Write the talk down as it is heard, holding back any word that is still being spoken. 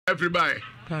everybody.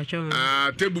 Pacho.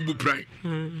 Tebubu prime.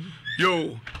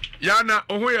 Yo, Yana,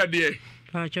 oh, ya dear.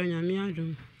 Pacho,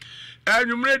 Yamiadum. And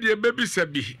you made your baby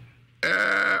sabi.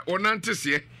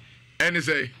 Onantis, and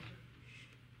say.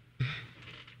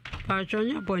 Pacho,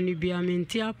 your bonny be a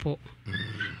mintiapo.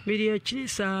 Media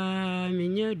chisa,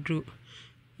 minyadru.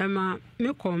 Emma,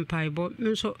 me compay, but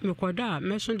me so me quada,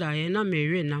 mesunda, and I may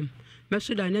renam.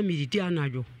 Mesuda na mi di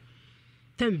anajo.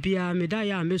 Tempia me da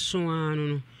ya me so anu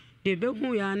no. De be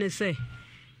hu ya ne se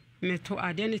me to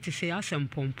ade ne te se asem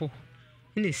pompo.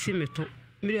 Ne si me to.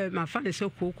 Me de ma fa ne se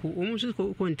koku, o mu so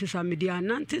koku ntisa me di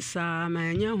anante sa ma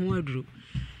anya ho aduru.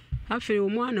 Afere o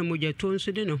mu ana mojeto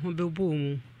nso de ne ho be bo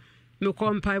mu. Me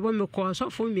kompai bo me ko so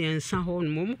fo mi ensa ho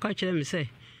no mu ka kire me se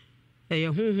ye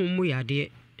honhom mu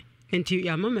yade. Enti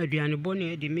ya mama aduane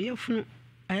bone de me yefunu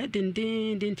I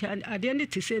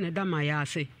didn't to say na dama ya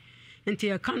say.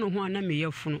 Enti aka no ho ana me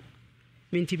yefunu.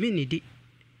 Minti minidi.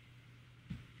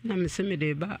 Na me se me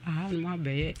de ba aha no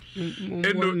abeye.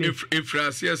 Eno if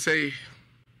Rasia say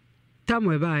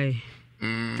Tamwe bae.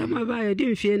 Tamwe bae di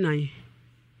mfie nan.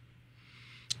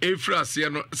 If Rasia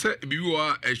no say bi wo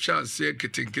a ehwa ase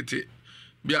kitinkiti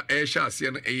bia ehwa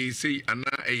ase no say ana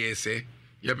say.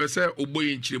 Ye be say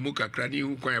oboyi nchiremu kakra ni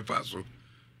hu kwan fa so.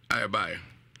 Aye bae.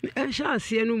 Sha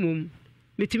asie no mum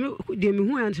metimi de me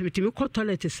hu anse metimi ko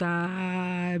toilet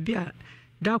sa bia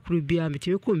da kuru bia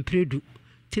metimi ko mpredu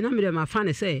ti na me de ma fa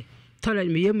ne se toilet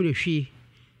me yem rehwi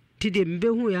ti de mbe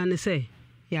hu ya ne se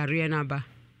yare na ba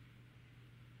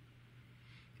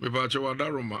me ba che wa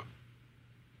daroma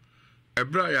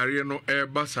ebra yare no e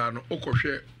basa no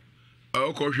okohwe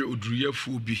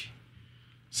oduruyafu bi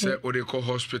se o de ko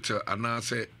hospital ana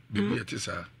se bibi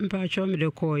etisa mpa cho me de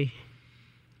koi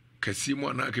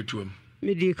Kasimo na ketuam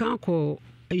medi kan ko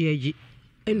yeji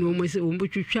enu mo se o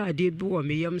mbutwitwa ade bi wo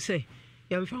me yam se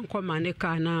yam fa nko mane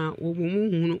ka na o mu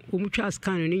hunu o mu twa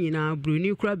scan ni nyina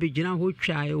bruni kura be gina ho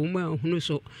twa o mu hunu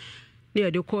so ne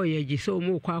ade ko yeji se o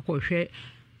mu kwa akɔhwɛ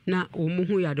na o mu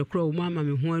hu ya de kura o mu ama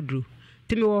me hu aduru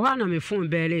ti me wo ha na me phone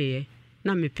bele ye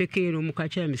na me peke no mu ka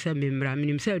kya me se me mra me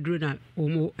nim se aduru na o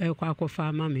mu kwa akɔfa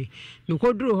ama me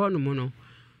ko duru ho no mo no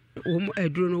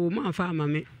edru no wo ma fa ma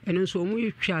me eno so mu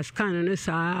twa scan no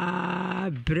sa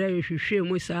bre hwehwe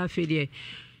mu sa fedie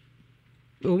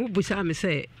o mu busa me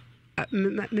se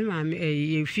me ma me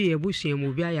ye fie busia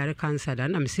mu bia yare cancer da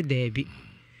na me se da bi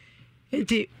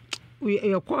enti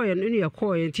ye koye no ye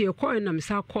koye enti ye koye na me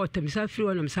sa kota me sa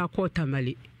firi na me sa kota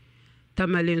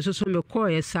tamale nso so me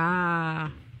koye sa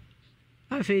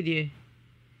afedie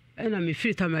ena me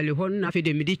firi tamale ho na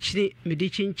afedie me di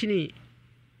chinchini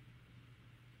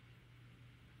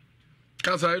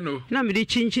Kasa no na me di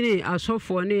chinchini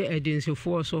asofo ne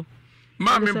edinsefo so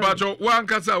ma me bajo wan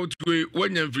kasa utwe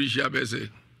wanya mfirihia bese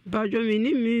bajo me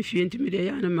ni me fie ntimi de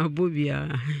ya na mabobia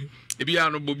e bia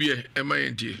no bobie e ma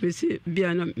yentie me si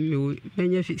bia na me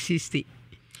menya 60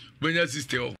 benya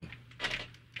 60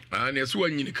 o ne so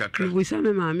wanyini kakra we sa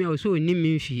me ma me o so ni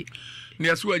me fie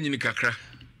ne so wanyini kakra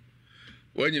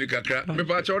me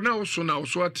bajo na uso na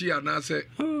uso ati anase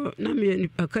na me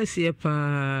akase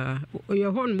pa o ye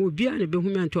hon mo bia ne be hu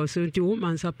me anto so nti wo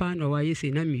mansa pa na wa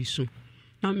yesi na me su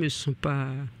na me su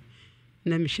pa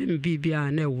na me hye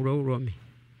bibia na ewuro me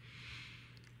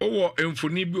owo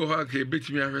emfoni bi o ha ka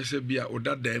betimi ahwese bia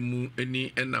odada mu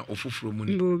ani na ofoforo mu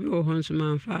ni bo bi o hon so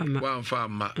man fa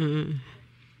ama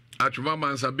atuma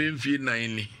mansa be mfie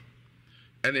nan ni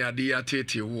ene ade ya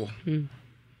tete wo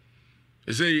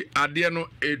say ade no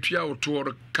etua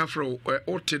otor kafra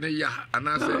ote ne ya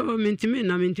anase mentimi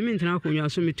ntena akonwa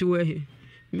so metiwa he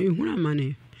me huna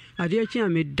mane ade achi a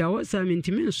me dawo sa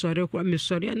mentimi nsore kwa me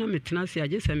sore na metena se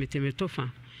age sa metime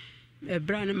tofa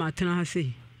ebra ne matena ha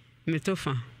se me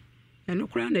tofa eno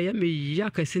kura na ya me ya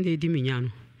kase na edi minya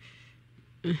no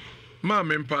ma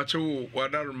me mpache wo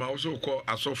wadaru ma so ko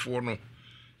asofo no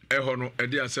eho no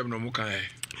ede asem no muka he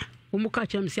wo muka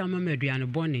chem se ama maduane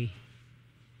bone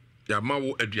ya ma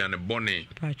wo aduane bone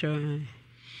pacho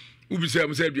ubise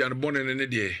am se aduane bone ne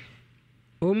de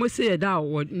o mo se da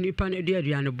wo nipa ne de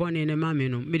aduane bone ne ma me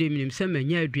no me de minim se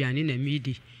manya aduane na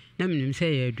midi na minim se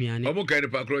ya aduane o mo ka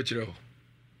nipa kro kire ho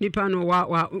nipa no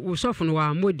wa wo sofo no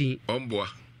wa modi omboa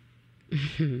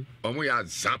o mo ya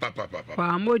za papa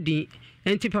wa modi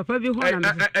enti papa bi ho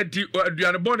na enti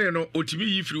aduane bone no otimi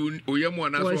yifiri oyemu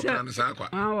ana so kan sa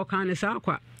kwa wo kan sa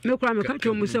kwa me kura me ka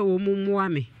cho mu se wo mu muwa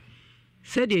me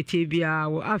se de tie bia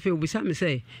wo afi obusa me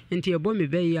se enti ebo me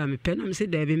bayi a me penam se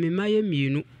da be me maye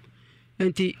mienu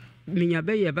enti minya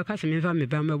bayi e baka se me fa me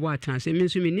ba me bo atan se me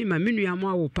nso me ni ma menu ya mo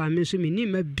awo pa me nso me ni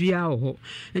ma bia ho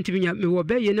enti minya me wo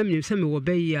bayi na me se me wo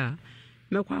bayi a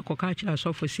me kwa akoka kira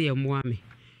sofo se e mo ame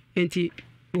enti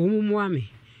wo mu mo ame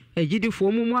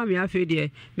agidifo mu a me afi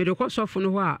de me de kɔ sɔfo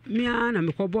no hɔ a me a na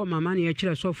me kɔbɔ mama ne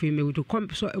kyerɛ sɔfo yi me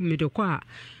de kɔ a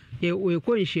ye we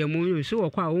kɔ nhyiamu so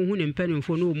wɔ kɔ a wohu ne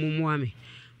mpanimfo no mu a me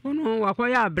ono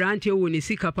wakɔyɛ abrante wɔ ne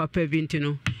sika papa bi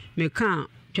ntino me ka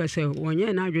kyerɛ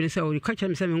wɔnyɛ na adwene sɛ wɔka kyerɛ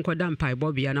me sɛ me nkɔda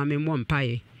mpaebɔ bia na me mmɔ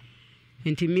mpae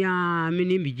nti me a me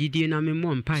ne megidie na me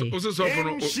mmɔ mpae o se sɔfo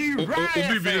no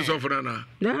obi bi ne sɔfo na na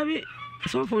dabi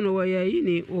sɔfo no wɔyɛ yi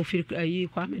ne ofiri ayi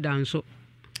kwa me danso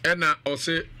ɛna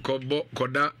ɔse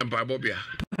kɔda mpaebɔ bia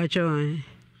pakyɛ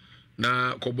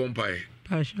na kɔbɔ mpae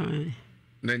pakyɛ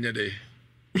na nyɛ de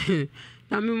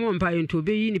na me mmɔ mpae nti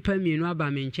obɛyi nipa mmienu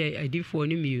aba me nkyɛn adifoɔ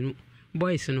ne mmienu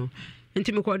boys no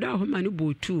nti me kɔda hɔ ma ne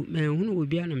bɔtu ma hunu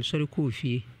obi a na me sɔre kɔ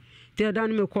fie te da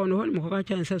no me kɔ no hɔ ne me kɔka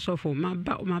kyɛn sɛ sɔfo ma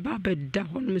ba bɛda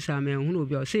hɔ no me sa ma hunu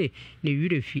obi a ɔse ne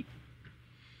wire fi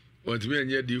wɔntumi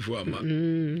anyɛ adifoɔ ama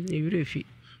ne wire fi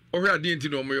ɔhwɛ adeɛ nti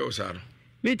na ɔmo yɛ ɔsaa no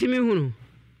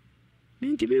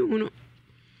mentimi hunu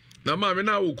na maame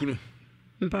na awokunu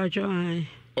mpakyɛ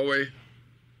ɔwɛ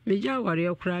megya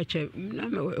awareɛ koraa kyɛ na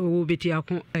ɔwɔ bɛti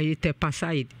ako ayi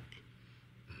tɛpaside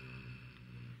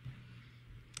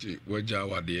ti wagya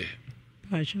awadeɛ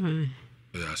pakyɛ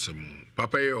ɛyɛ asɛm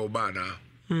papa yɛ ɔbaa na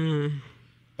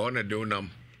ɔna de wonam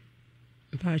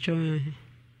pakyɛ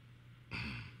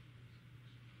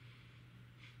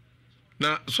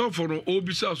na sɔfo no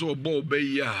ɔbisa so ɔbɔ ɔbɛ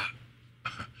yi a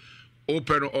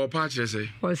ɔpɛ no ɔpa kyerɛ sɛ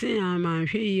ɔse a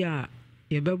manhwɛ yi a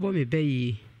yɛbɛbɔ me bɛ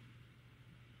yi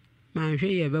manhwɛ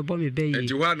yi yɛbɛbɔ me bɛ yi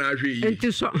nti hɔ a na ahwɛ yi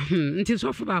nti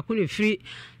sɔfo baako ne firi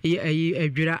ayi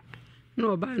adwira na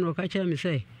ɔbaa na ɔka kyerɛ me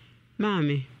sɛ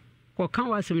maame kɔka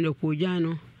w'asɛm no kɔgyaa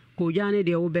no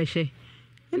deɛ wobɛhyɛ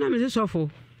ɛna me sɛ sɔfo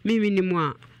mimi nim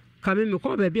a ka me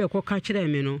mekɔ baabi a ɛkɔka kyerɛ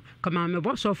me no ka ma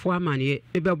mebɔ sɔfo amanneɛ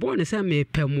mebɛbɔ ne sɛ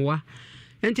mepɛ mmoa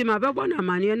nti mabɛbɔ no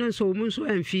amanneɛ no nso mu nso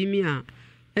amfii mi a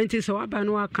nti sɛ waba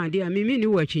no waka deɛ a mimi ni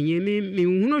wɔ akyinnye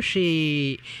menhunu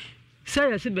hwee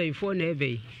sɛ yɛse bayifoɔ na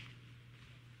ɛbɛyi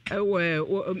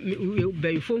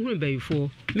bayifoɔ hunu bayifoɔ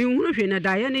menhunu hwee na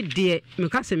daeɛ ne deɛ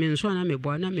meka sɛ me nso na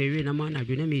meboa na mewe na ma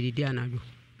anadwo na medidi anadwo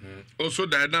also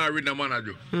daeɛ na awe na ma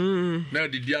anadwo na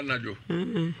adidi anadwo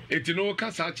ɛti no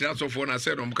woka saa kyerɛ asɔfoɔ no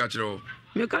sɛ no ɔmka kyerɛ hɔ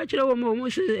meka kyerɛ wɔ ma ɔmu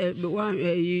sɛ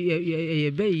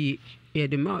yɛbɛyi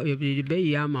yɛde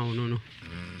bɛyi ama wo no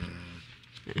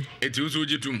ɛti wo so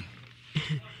wogye tom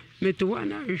meto hɔ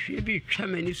na ahwehwɛ bi twa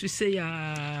m'ani so sɛ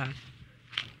yaa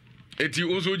ɛti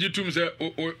wo so wogye tom sɛ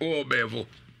wowɔ bɛɛfo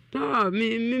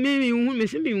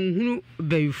menhunu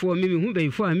bayifoɔ mehu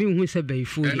bayifoɔ a menhu sɛ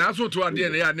bayifoɔ ɛna so to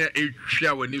adeɛ na yɛ a na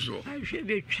ɛtwa w'ani so ahwehwɛ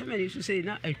bi twa m'ani so sɛ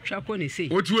na atwa kɔ ne sei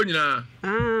wotu hɔ nyinaa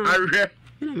ahwehwɛ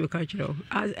na meka kyerɛ wo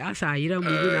asa ayera mu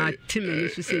bi na ate m'ani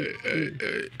so sɛ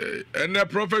ɛnɛ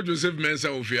prophet Joseph Mensah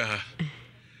ofia ha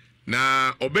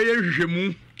na ɔbɛyɛ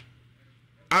hwehwɛmu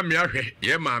ame ahwɛ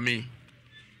yɛ maame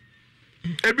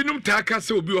ebinom taa ka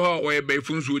sɛ obi wɔ hɔ a ɔyɛ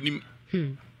bayifo nso onim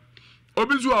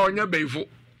obi nso a ɔnyɛ bayifo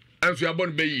nso abɔ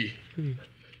no bɛyie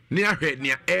ne ahwɛ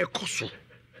nea ɛrekɔ so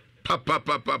pa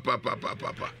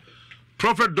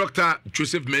prophet Dr.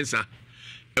 Joseph Mensah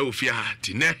ofia ha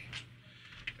tinɛ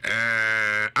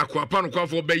akwapa no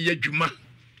kwafoɔ bɛyɛ adwuma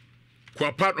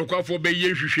kwapa no kwafoɔ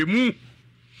bɛyɛ hwehwɛmu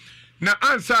na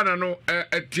ansa na no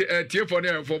tiefo ne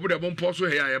afo bo de bompo so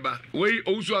he ayeba we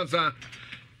owusu ansa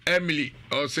Emily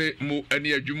o se mo ani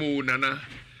adwuma wo nana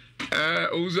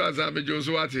owusu ansa me jo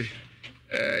so ate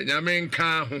nyame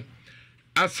nka ho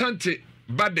asante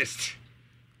baddest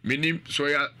minim so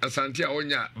ya asante a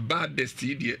onya baddest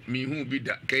die mi hu bi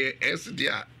da kay s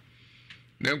dia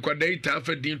na nkwadai ta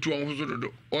fa din to ho so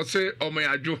dodo o se o me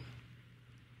adwo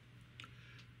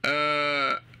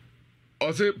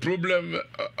also problem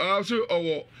also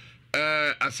our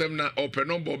asem na open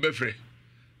number befre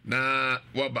na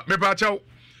waba me pa chaw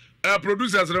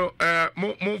producers no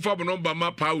mo fa bo number ma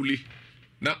Pauli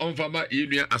na on fa ma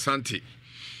yenua asante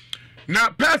na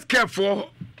pest care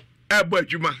for ebo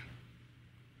adwuma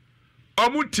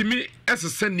omutimi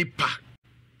esese nipa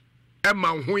e ma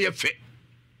ho ye fe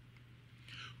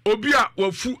obi a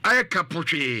wafu ayeka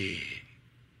potwe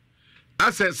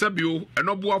asesabio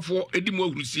enoboafo edimu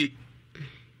ahurusie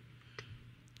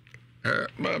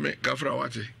mame kafra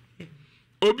wate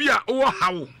obi a wo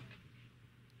hawo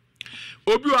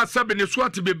obi o asabe ne so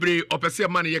ate bebre opese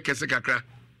ma ne ye kese kakra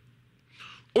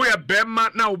o ya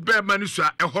bema na o bema ni so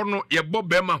a eho no ye bo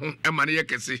bema ho e ma ne ye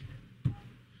kese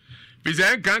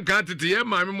bizen kan tete ye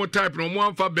mame mo type no mo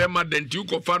amfa bema danti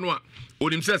ukofa no a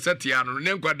onim se setia no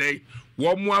ne nkwadai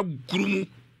wo mo agurumu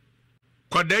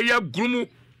kwadai ya gurumu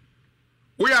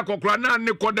we akokra na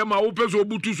ne kodem a wo peso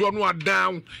obutu so no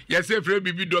adan ye se fre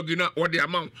bibi dogi na wo de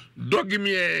ama dogi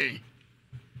mi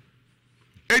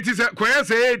eti se kweye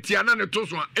se etia na ne to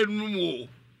so enum o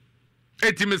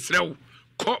mesrew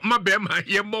ko mabem ha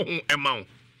ye mo ho ema wo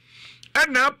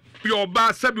ena your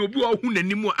ba sabi obi wo hu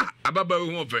nanimu ababa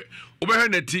hu ofe obeha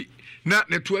nati na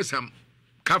ne to asam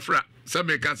kafra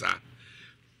sabe kasa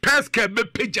peska be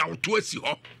peja to asi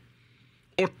ho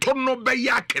otono be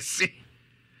ya kese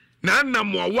na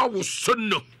nam wa wo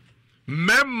sonno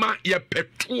mema ye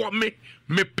petuo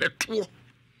me petuo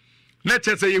na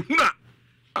chese ye huna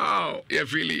ye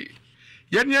fili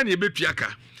yanya ne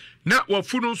betuaka na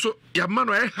wafunu nso ya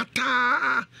mano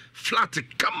hata flat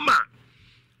kama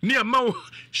ni ama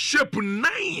shape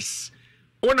nice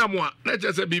ona mo na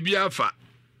chese bibia afa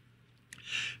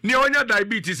ni onya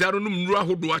diabetes aro num nuru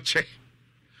ahodo ache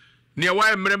ni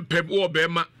wa emrempem wo be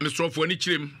ma mesrofo ani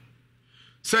kirem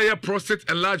say ya prostate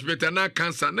enlargement na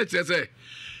cancer na chese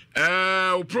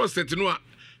o prostate no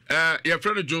ya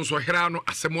friend Jones ohira no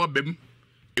asemo abam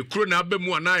ekuro na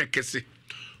abamu ana yakese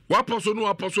waposo no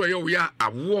waposo ye wo ya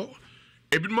awo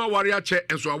ebinuma ware ache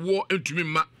enso awo entumi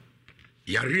ma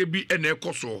yare bi ene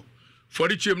ekoso for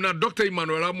the chim na Dr.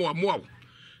 Emmanuel Amoa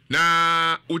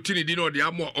na otini di no de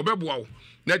Amoa obeboa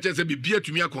na chese bibia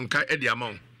tumi akonka e de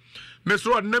amawo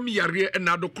mesro nam yare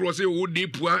na adokro se wo de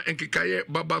pua enkekaye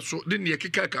baba so de ne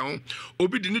ekeka ka ho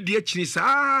obi de ne de akini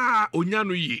saa onya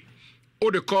no yi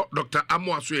o de ko Dr.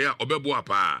 Amoa so ya obeboa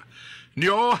pa ne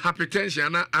o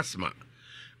hypertension na asthma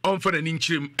on fa na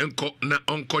ninchirem enko na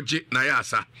onkoje na ya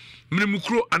asa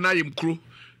mnemukro anayemkro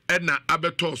na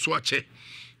abeto so ache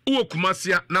wo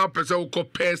kumasia na opese wo ko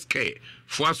peske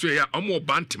fo aso ya omo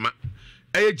bantima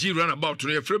eg run about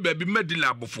no yefre ba bi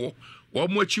medilab fo wo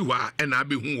mo achi hwa na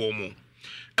abehu wo mo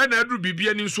na aduru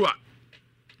bibia ni nso a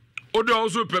odo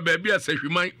also pe ba bi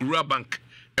asahwiman rural bank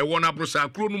e wona brosa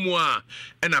kro no mu a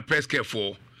na peske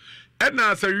fo na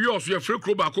asawi oso yefre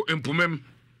kro ba ko empomem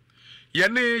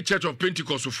yene Church of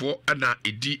Pentecost for na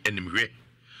edi enimhwe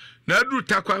na aduru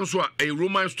takwa nso a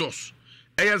Roman stores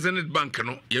Zenith Bank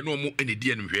no ye no mo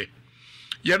enedi enhwe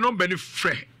ye no beni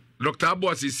fre Dr. Abo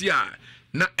asisi a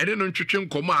na ene no ntwetwe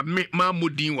nkomo a me ma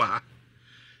modin wa ha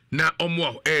na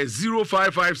omo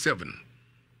 0557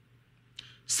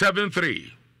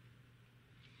 73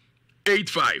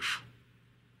 85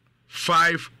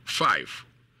 55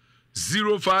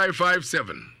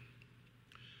 0557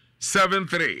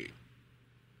 73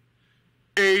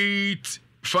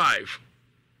 85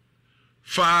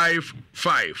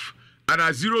 55 and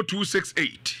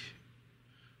 0268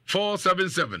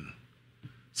 477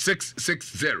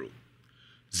 660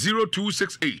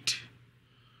 0268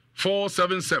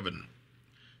 477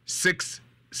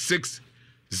 660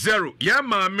 ya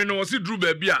ma me no si dru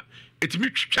ba bia etimi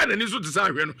twitwa na ni so tsa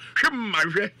ahwe no hwem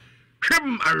ahwe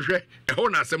e ho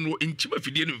na asem no enchima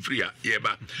fidie no mfiri a ye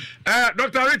ba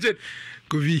Dr. Richard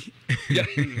Kovi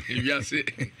ya se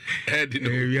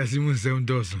we are simun sound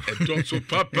doso so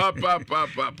papa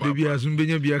baby azum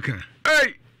benya biaka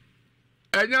hey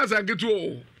enya sanketu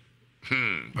o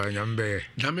nyambe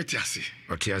nyametiase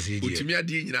otiase die otimi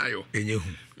ade nyina yo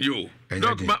enyehu yo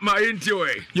doc ma enti o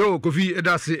yo Kovi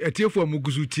edase etiefo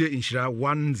amuguzu tie inhira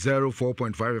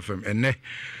 104.5 FM enne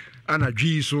ana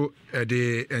dwi so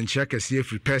de enchia kase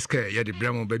free peska ye de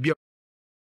bramo baby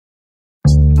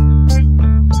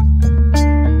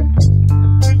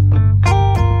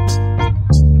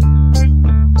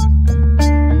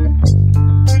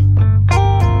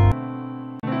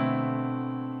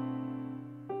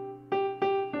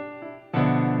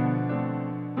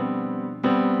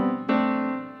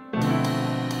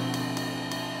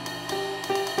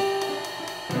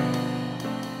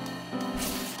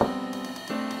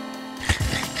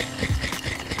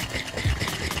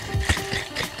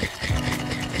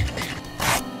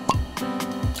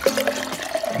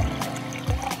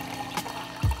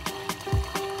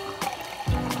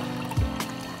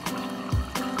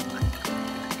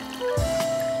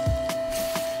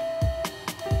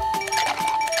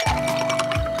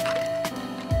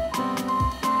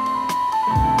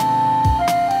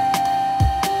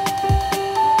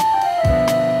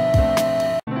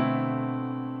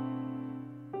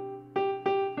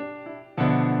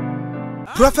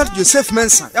Prophet Joseph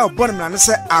Mensah ya born na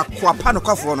se akwapa no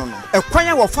kwafo no ekwan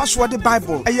ya wo faso de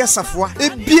Bible eyesafoa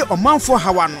ebie omanfo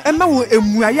hawa no ema wo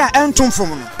emuaya entomfom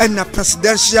no na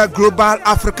Presidential Global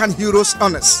African Heroes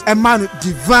Honors emanu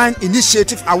Divine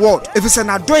Initiative Award efise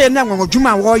na doye na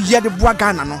nwanwodwuma wo ye de boa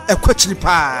Ghana no ekwachiri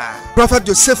pa Prophet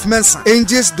Joseph Mensah,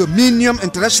 Angels Dominion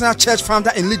International Church founder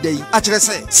and leader. Actually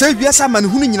say wiasa man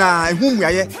hunu nyina ehum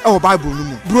yaye e Bible no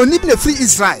mu. Broni bi na free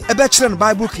Israel e be kire no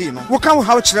Bible key no. Wo kan wo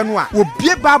ha kire no a wo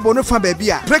bie Bible no fa ba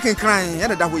bia breaking cry e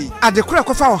na da ho yi. Ade kura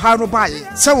kofa wo ha no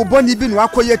baaye. Se wo boni bi no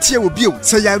akoye tie wo bio.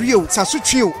 Se yare o, sa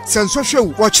sotwe o, se nsohwe o.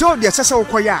 Wo kire de se wo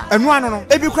koye a. Eno ano no.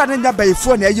 Ebi kura ne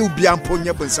bayefo na eye obi ampo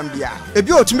nya bonsam bia.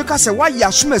 Ebi otumi ka se wa ya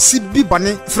asoma si bi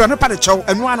bone fra no pa de chew.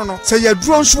 Eno ano no. Se ya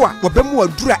duro nso a wo be mu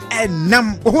adura enam.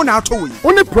 Wo ho na ato wo yi.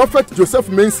 Only Prophet Joseph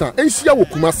Mensah enhia wo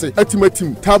Kumase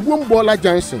atimatim Tabuom Bola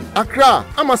Junction Accra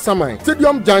Amasaman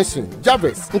Stadium Junction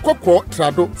Javes Nkoko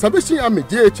Trado Sabeshin Ame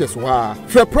JHS wa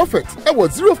Free Prophet ewo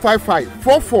 055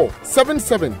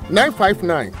 4477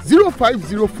 959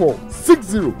 0504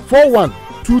 6041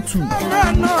 22.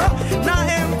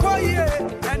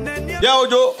 Yeah,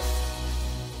 Ojo.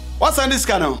 What's on this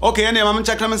channel? Okay, any mama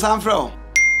check them in San Fro.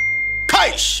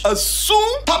 Kaish, a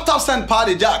soon top send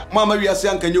party Jack. Mama, we are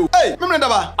saying, can you? Hey,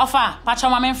 remember? Ofa, pacha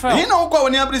mama Fro. You know what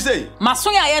when you say?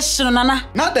 Masunya yes, nana.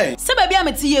 Not day. Se baby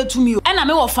I'm here to me. And I'm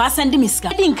ofa send miska.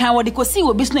 Didn't can what they see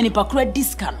will be sending pa credit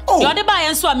discount. Oh, you're the buy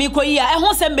and so I make here. I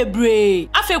won't send me bre.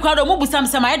 I feel crowd mobu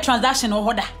some my transaction or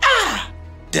order. Ah,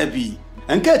 Debbie.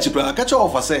 And catch you, brother. Catch your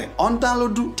offer say on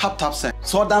download do tap send.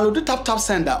 So download the tap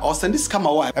sender or send this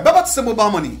camera wire. A better to mobile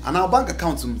money and our bank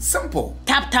account simple.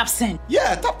 Tap send.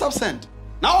 Yeah, tap send.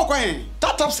 Now okay,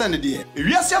 tap send it there. If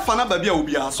you see a fan baby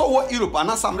ubia, so what Europe and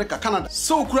America, Canada,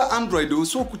 so kura Android,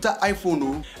 so kuta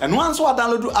iPhone, and once we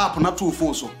download the app not true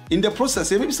phone so. In the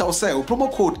process, maybe so say promo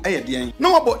code ADN.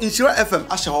 No about Insura FM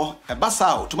Ashaho, a basa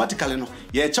automatically no.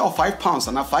 Yeah, £5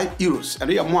 and €5, and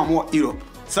we are more Europe.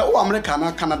 So America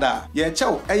and Canada, yeah,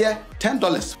 chow,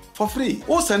 $10 for free.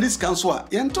 Oh, send this cancel,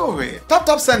 yento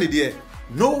tap send it there,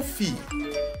 no fee.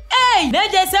 Hey, they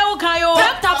just say okay,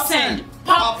 tap send.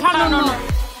 Papa no.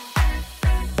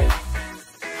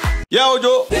 Yeah,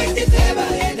 Ojo.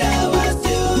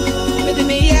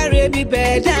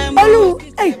 Olu,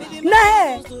 hey,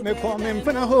 nah. Me come in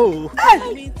for a hole.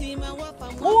 Hey,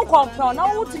 who come from? Now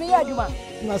who to me aduma?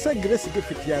 Na say Grace get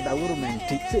fit ya da woman.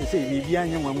 Say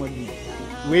Vivian young woman.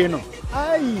 We no.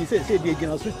 Ai, say dey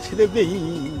gina so chile be.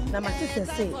 Na my sister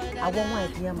say I want one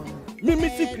idea mama. Me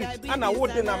secret and I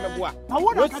would na meboa. I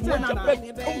want to na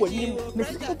o nim. Me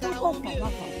secret ko fa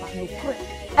no kure.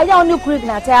 Aya oni kure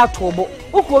na ta atobo.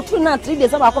 Uko tu na 3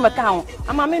 days aba ko meka ho.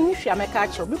 Ama me nu hwia meka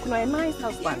acho. Me kuno a nice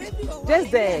husband.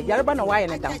 Just there, yareba na why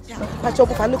na down. Acho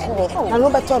ko fa ne ko. Na no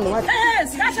beto no what.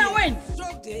 Yes, catch and win.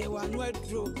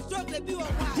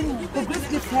 The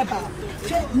biscuit heba.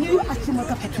 New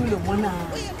Achimota petroleum one.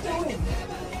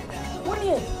 What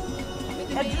is?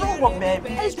 A drone work, baby.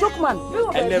 Hey, Strokeman.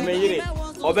 And then me,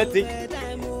 Obeti.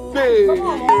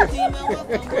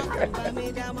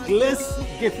 Let's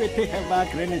give it to her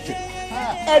back, Renity.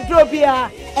 Edrobia,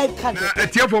 a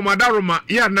tear for Madaroma,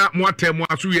 Yana, Moatem,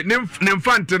 Masuye,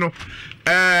 Nemfantino,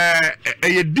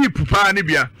 a deep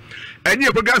panibia, and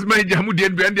your progress manager, Mudi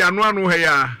and Anwano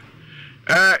here.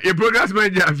 A progress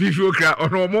manager, Fishoka, or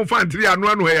no more fantry and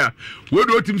one way. We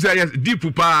do him say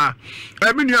deep pa.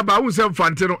 I mean, you about yourself,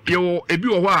 Fantino, you a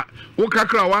biwa,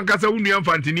 Okakra, one casa union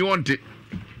Fantini want it.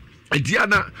 A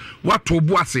Diana, what to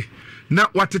boissy.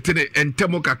 Not what it and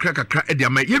Temoka cracker crack at your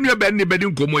man. You never been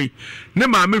bedding Comoy.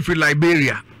 Nema me free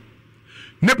Liberia.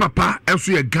 Ne papa, else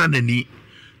we a gun and knee.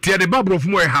 Tia the bubble of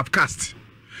more half cast.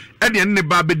 And the end the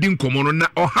baby didn't come on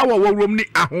or how our room ni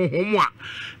a home.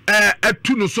 A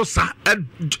tuno sosa,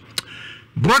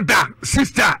 brother,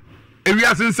 sister, if we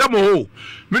are in some hole.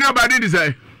 Me nobody did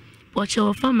say. Watch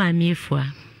your from my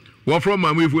mifwa. What from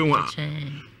my mifwa?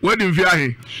 What do you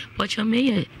fear? Watch your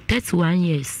mayor 31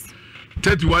 years.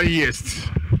 31 years.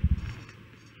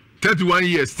 31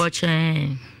 years. Watch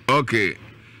okay.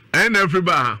 And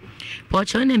everybody.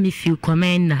 Watch your name if you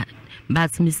comment that.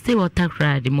 But me still water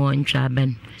cry the more in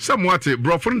Traben. Somewhat,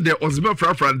 bro, from the Osman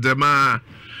Frafran, the ma.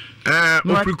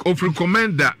 Of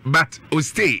recommend that, but we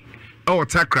stay. Our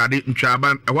takra in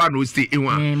Chaban, a one who stay in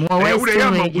one.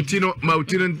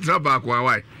 Mountain travel.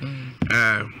 Why?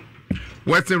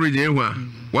 Western region,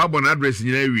 one address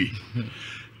in Navy.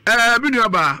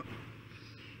 Binuaba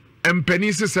and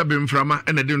Penisses have been from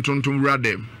and I didn't want to ride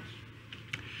them.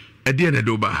 A dear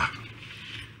Doba.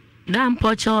 Damn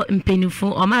pocho in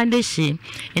Penifu or Mandeshi,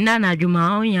 and Anna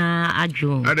Juma,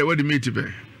 Adjo. I don't want to meet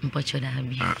you.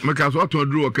 Because what to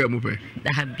do, okay, Mupe?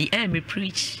 That be every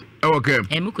preach. Okay.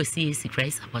 And Muko see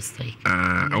Christ Apostolic.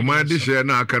 My dish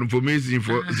now can information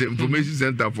for the information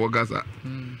center for Gaza.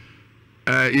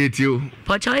 Eat you.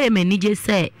 Pocho, a manager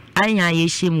say, I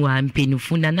am one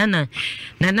penufuna nana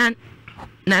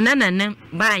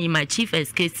by my chief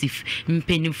executive in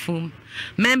Penufum.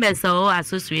 Members of our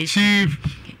association. Chief.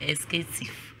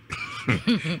 Excessive.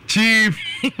 Chief.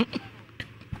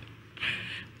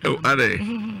 Oh, are they?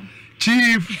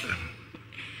 Chief.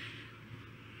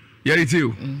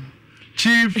 Yaritiu.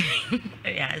 Chief.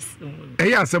 Yes.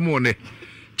 Hey, someone.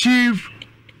 Chief.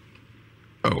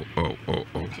 Oh.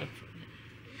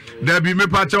 Debbie, me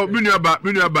patch out.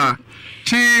 Minuaba.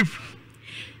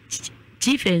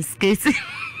 Chief excessive.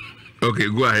 Okay,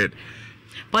 go ahead.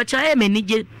 But I am a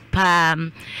nigga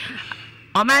pam.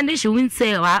 O man, she won't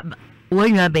say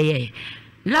when you are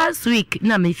last week,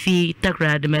 na me fi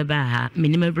takrad me ba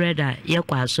minimum brother,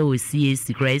 yakwa so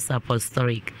CAC Grace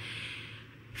Apostolic.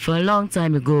 For a long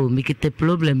time ago, make it a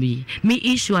problem me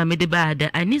issue I made bad.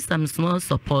 I need some small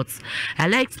support. I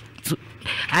like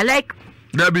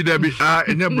Debbie,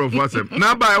 in your bro WhatsApp.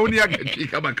 Now by only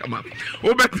come up.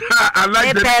 Oh, but I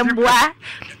like that.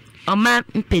 O man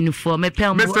penny for me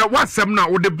pen. Mr. WhatsApp now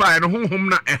would buy and home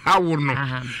na a how no.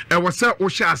 I was so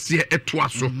osha see a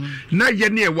twaso. Na ye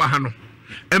near wahano.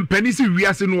 And penny see we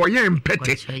as in wire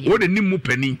pete. What a nimu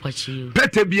penny.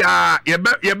 Pete bia ye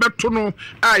bet no.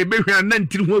 I be here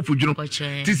 19 home for you.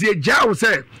 Tis a jow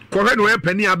say. Correct no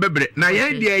penny a bebre. Na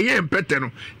ye dear pete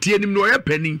no. Tienim no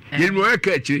penny. Yen no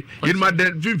catchy. In my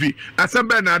den vivi. As a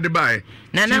banner de buy.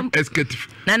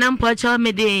 Nanam pocho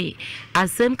me de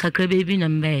asem kakra baby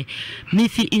nambe mi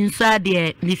fi inside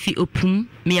there mi fi opum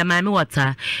mi amame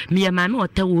water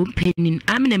wo penin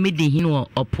amina me de hin wo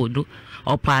opodo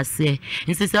opase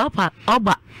insise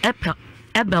oba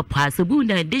ebe paase bu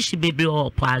na dish bebre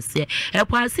opase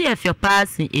paase e fe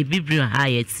paase e bibri ha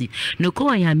yeti no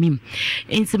ko ya mim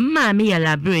inti mama ya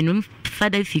labre no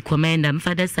father fi commander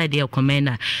father side ya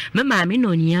commander mama mi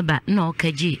no nia ba na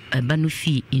okaji eba no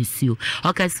fi insuo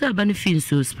okasi eba no fi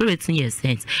insuo spirit in your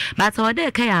sense but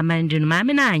ode ka ya mande no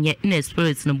mama na anye na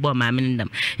spirit no bo mama ndam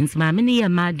inti mama ni ya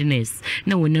madness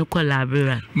na woni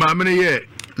collaborate mama ni ye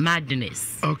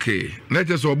madness okay let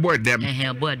us avoid them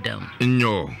avoid them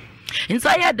no.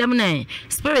 Inside them na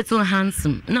spirit so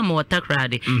handsome na mo water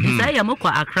crowd inside ya moko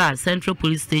Accra Central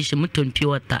Police Station mutonpi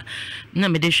water na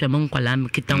me de hwem nkwala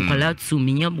mkita nkwala tu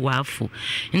minya boafo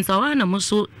inside na mo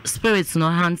so spirit no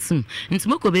handsome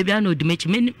ntimoko baby na odimechi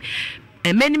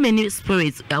many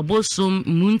spirits abosom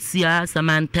muntia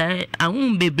Samantha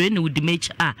ahun bebre na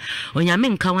odimechi onyame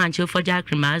nka wanche for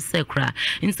jakrima sekra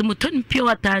ntimuton pure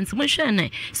water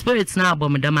ntimuhwe spirits na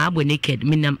abomdam abo naked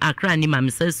minam Accra ni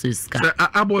mamsesus ka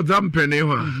abo zampene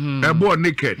ho ebo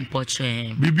naked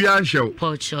poche bibia nhyew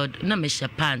poche na me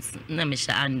pants na me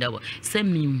underwear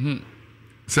semi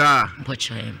sa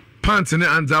poche pants ne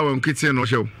underwear nkiti no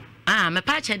hyew me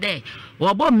patch there.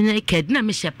 Wabo me naked na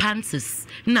me pants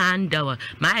na underwear.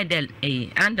 My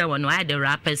underwear no I the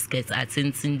rapper skirts at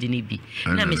Cincinnati.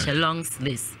 Na me long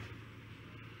sleeves.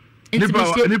 Nipa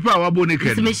wabo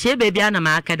naked. Me she baby ana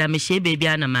ma akada me she baby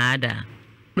ana ma ada.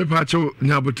 Me patch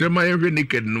nyabotre ma yehwe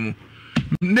naked no.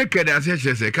 Naked as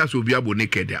say ka so obi abo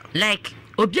naked a. Like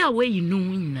obi a we you know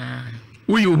na.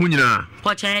 We you hu nyina.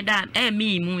 Poche da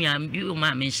me mu ya bi o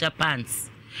ma me pants.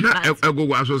 Na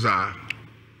egogwa so sa.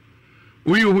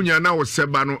 We hunya na wo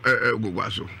seba no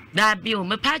gogwaso that bill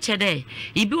me patch there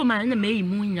e bi o man na me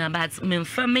munya but me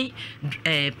mfame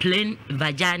plain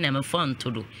vagina me fon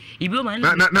to do e bi o man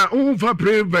na o fa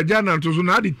plain vagina to so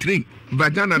na di train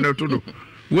vagina na to do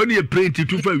when you pray to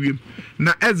fa wiem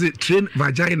na as it train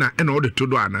vagina and all the to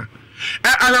do ana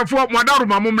alafo modaro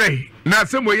mamomre na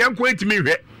semo yanko entimi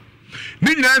hwe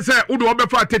ni nyina se wo do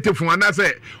obefa tetefun ana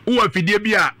se wo afidie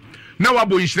bi a na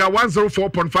wabo yishira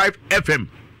 104.5 FM.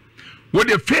 What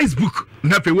the Facebook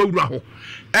na fe wawura ho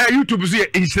YouTube so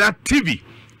Inshira TV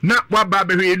na wa ba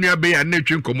be hwe enua be ya na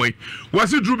twen komoi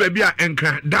wase dru ba bi a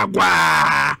enka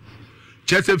dagwa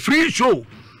chese free show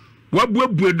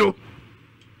wabuabuedo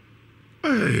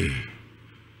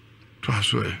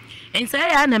twaso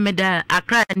inside ya na meda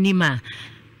Accra nima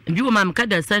bi wo mam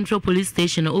kada Central Police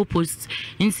Station opposite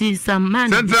insi some man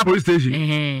Central Police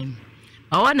Station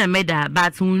I want to make that,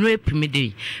 but we rape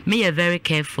me. Me are very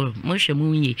careful. Moshe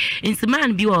munye. In the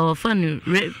man be our fun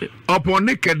upon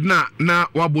naked na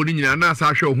waboni na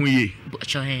sa show hu ye.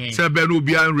 Say be no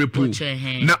bia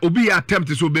repu. Na obi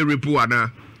attempt to be repu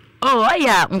ana. Oh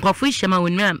yeah, nkofo shema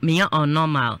when me on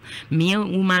normal. Me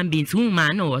woman being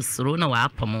woman no was ro na wa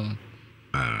apom.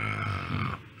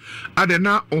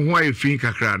 Adena ohwa efin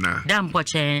kakra na dam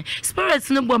poche spirits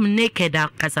no bom naked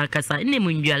kasa ne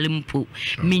munduale mpo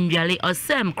munduale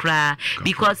osem kra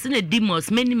because in the demons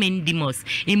many demons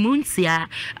imuntia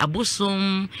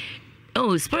abosom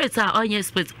spirits are on your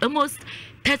spirits almost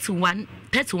 31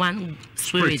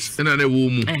 spirits in an wo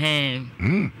mu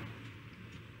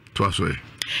to aso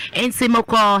Ensi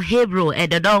moko Hebrew at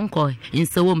the donko in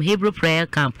Sawum Hebrew prayer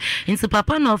camp. Insi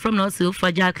papa no from no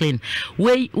for Jacqueline.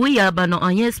 We are bano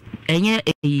on yes and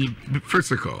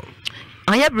physical.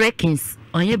 On your breakings.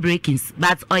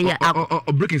 But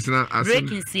breakings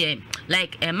here,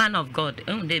 like a man of God.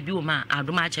 They be man. I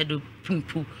do much. I do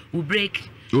will break.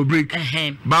 Will break.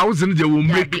 Bowsen they will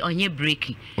break on your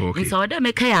breaking. Okay. So that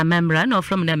make a member no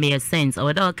from the mere sense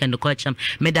or dog can coach them.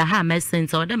 Made a ham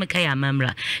sense or that make a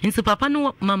member. Into papa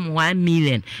no mum 1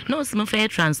 million. No small fair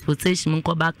transportation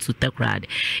go back to Takrad.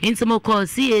 Into more call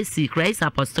CAC Christ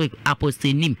Apostle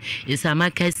Nim is a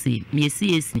Macassi, me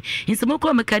CAC. Into more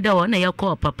call Macada on a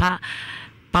call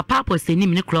Papa was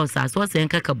sending me cross as was in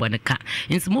Kakabonaka.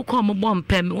 In smoke come bomb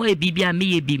pem, way bibia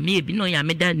maybe no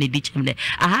yameda ne ditch him there.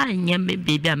 Aha, and yam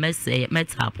baby, I must say,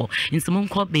 Metapo. In some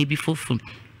call baby for food.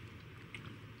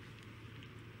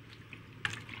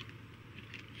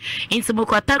 In some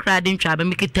attack riding trouble,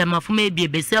 make it time of maybe a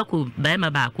beselco by my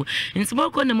back. In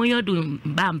smoke on the moyo do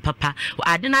bam papa.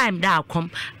 I deny him down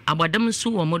come. About them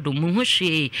so or modo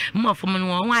mushi more from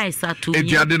one wise to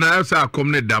if you deny us, I'll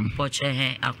come ne dam. Poche,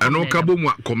 I know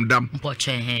Kabuma come dam.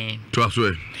 Poche, to us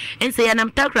way. And say, and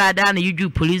I'm talk radar, you do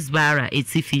police barra,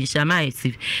 it's if in Shama, it's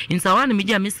if in Sawan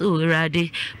media Miss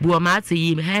Urade,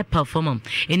 Buamati, her performance.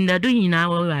 In the doing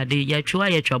now, ya try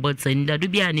your troubles, and the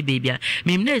Dubiani baby.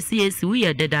 Mim, yes, we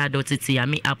are dead, Dotiti,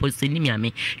 me,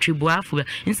 Apostinimiami, Tribuafu,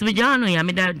 in Svijano,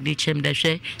 Yamida, the chem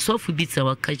dashe, so for bits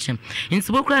our kitchen. In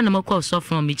Spokran, no more soft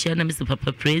from me. Mr.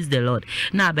 Papa, praise the Lord.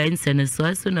 Now, Ben Senna, so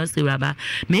as soon as the rabbi,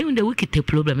 maybe the wicked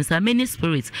problems are many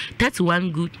spirits. That's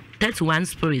one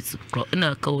spirits in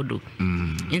a code.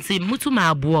 In say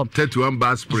Mutuma boy, 31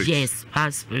 bad spirits. Yes,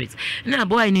 bad spirits. Now,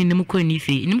 boy, in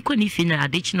Nimkonifi, in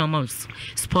additional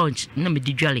sponge, no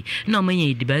medially, no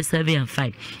money, the best 7 and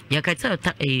 5.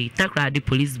 Yakata a takra the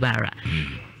police barra.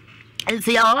 And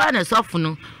say, I want to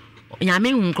soften.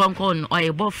 Yami unkronkon or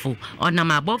a buffo or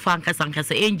nama buffo and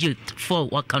Casancasa angel for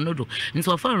what canodo. And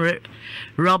so for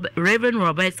Reverend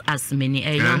Roberts as many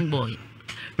a young boy.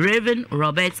 Reverend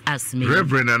Roberts as me.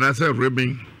 Reverend and I said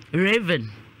Raven. Raven.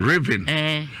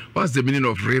 What's the meaning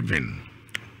of Raven?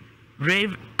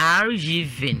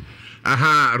 R-G-Vin.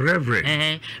 Aha,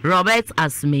 Reverend. Roberts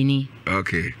as many.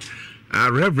 Okay.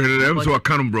 Reverend, I'm so a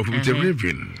canon bro from the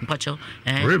Raven. Pacho.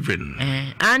 Raven.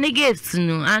 Annie gifts,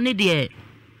 no, Annie dear.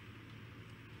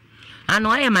 I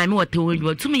know I am my more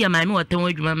to me, my more to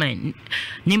my mind.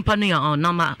 Nimpano or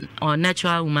normal or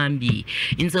natural woman be.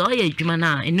 In the oil,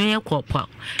 Jumana, in no copper,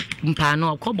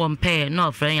 Mpano, cobon pair,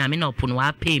 no friend, I mean, upon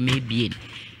what pay may be.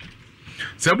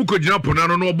 Sabuko jump on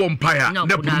no bompire, no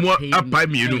more up by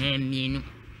me.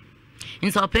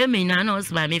 In so pay me, I know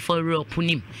by me for rope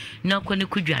him, no one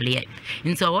could rally it.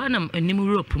 In so one of a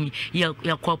new rope, your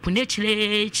copunate,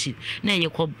 nay,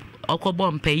 your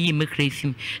cobon pay ye make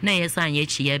racing, nay, a sign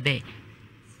yet ye bay.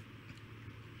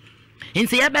 In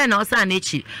the Aben or San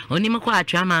Echi, only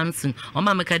Maquatra Manson, or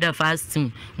Mamacada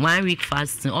fasting, 1 week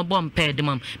fasting, or bomb paid the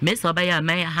mum, Miss Abaya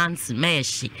Maya Hanson, May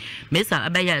she, Miss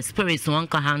Abaya spirits, one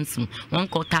co handsome, one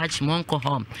co touch, one co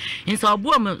home. In so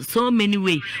woman so many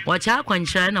way, watch out when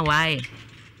China why.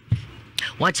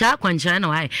 Watch out when China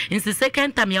why. In the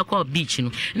second time you call beach,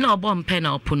 no bomb pen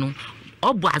or puno.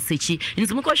 Obuasichi in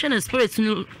some question of spirits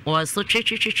or so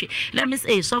let me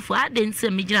say so for I didn't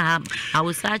say me I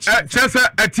was such a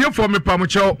tear for me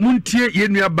pamucho muntie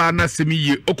yenua ba na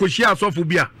semi okohia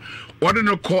asofobia wode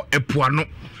no call a puano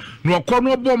no akọ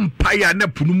no bom pai na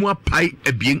punumu apai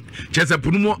abien chese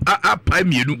punumu apai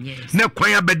mienu na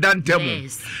kwan abeda ntemu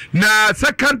na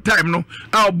second time no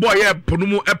a boy e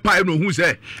punumu apai no hu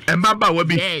se embaba wa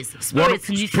bi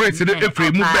spirit de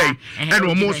efre mu bai and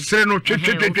wo mo sere no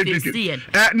twetwetwetwe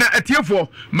na atiefo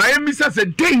Miami sa se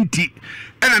denti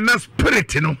and na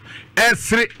spirit no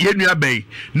esre yenua bai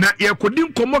na yekodi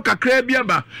nkomo kakra bi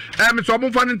aba me so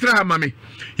mo fa ntra ha mame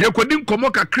yekodi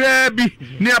nkomo kakra bi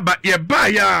ne aba ye ba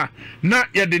ya na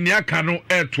yede ne aka no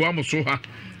eto amoso ha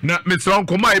na me so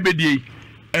nkomo a ebedie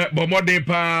bomoden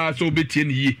pa so betie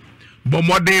ne yi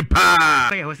bomoden pa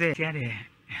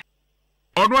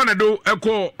odwa na do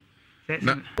eko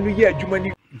na ye adwuma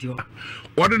ni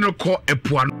wode no ko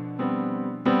epoa no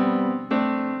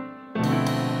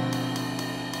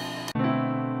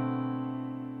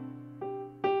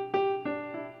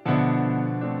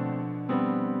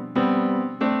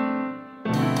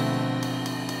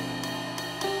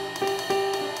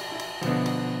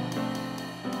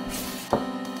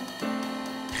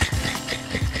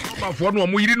for no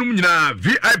mo yirinum nyina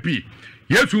VIP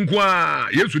Yesu nkwa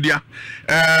Yesu dia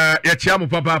ya chia mo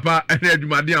papa na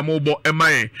adwumade a mo bo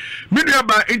emaye menua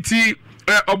ba enti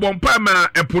obompa ma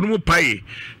eponumu pai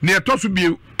ne etoso bi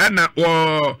na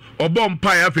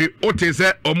obompa ya fe ote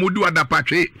se omudi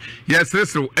wadapatwe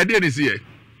yesresrew ede ne sie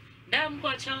dam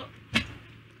pocho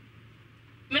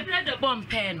me brother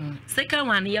bompa no second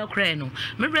one ya kra no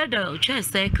me brother twa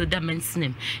cycle da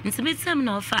mensim nti metem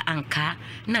na ofa anka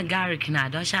na garlic na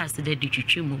do sha ase de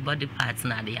twitwi mu body parts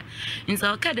na de ya nti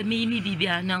o ka de me ni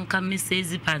bibia na nka me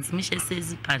sezi pants me she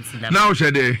sezi pants da now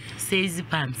she de sezi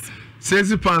pants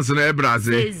sezi pants na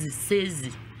ebraze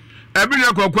sezi ebiri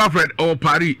akwa Fred o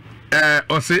Paris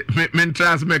o se me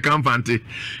trans me kamfante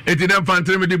eti dem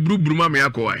fante me de brubru ma me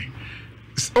akwai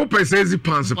o pe sezi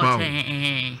pants pa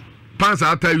pants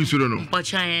ata you so no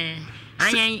pocha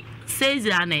anyen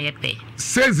sezi ana yepe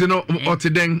sezi no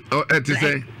otiden eti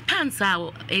say pants a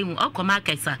okoma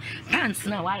kesa pants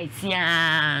na why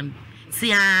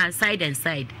tia side and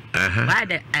side why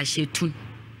the ashetun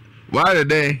why the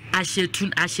day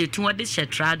ashetun what this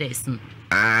trousers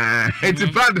it's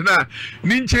bad na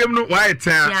ninchim no why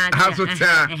tia haso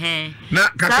tia na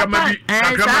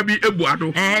kakama bi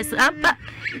ebuado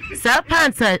sa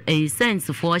pants a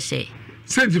sense for she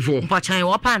sense for pocha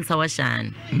wo pants wa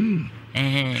shan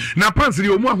na pants ni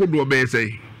omu ahodo be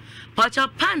say pocha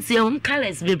pants your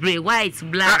colors be white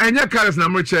black anya colors na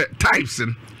mo che types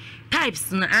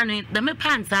na anu the me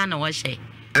pants na wa she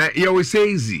you will say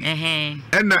easy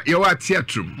and you are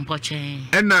theatrum pocha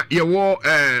and you wo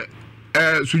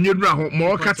sunyedura ho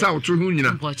mo kata oto hu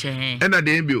nyina and na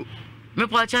dem bio me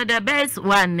pocha the best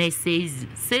one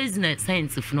says na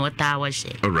sense of no ta wa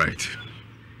she all right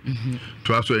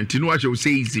to aso enti no wa say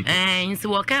easy nsi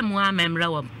wo ka mu amemra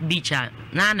wo beach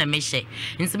na me she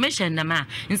nsi me she na ma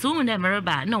nsi hu na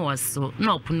mereba na wo so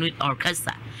na opunu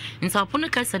orchestra nsi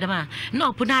opunu kasa da ma na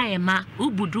opunu ayema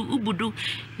ubudu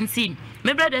nsi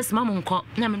me brothers mamu nko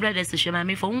na me brothers hwe ma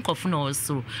me fo nkofu na wo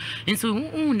so nsi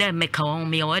hu na me ka won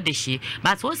me wo de hye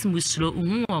but wo musuro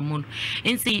hu wo mu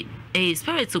nsi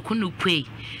spirit kunu kwe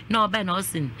na oba na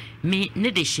osin me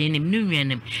ne de hye nim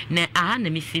nunwanem na aha na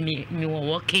me fi me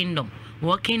wo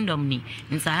kingdom ni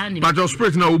nsa ni but your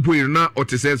spirit na oboyi na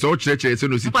otese so chire se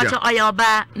no sitia but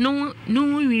oyoba no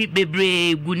wi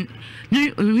bebre gun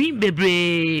wi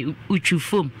bebre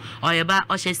uchufom oyoba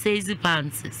o she sezi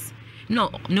pants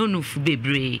no fu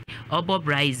bebre obo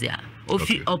brazier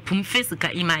ofi opum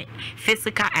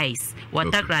physical eyes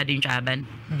water grading jaban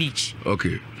beach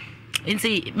okay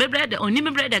nti me brother oni me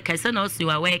brother kasa na osi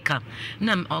wa welcome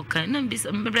na okay na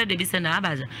me brother bi na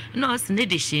abaza na osi ne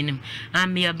de hyenim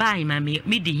am me buy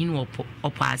me di hin opo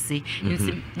ase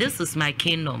nti this is my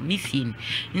kingdom me fin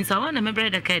nti I want me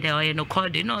brother ka dey oye no call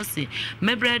dey no osi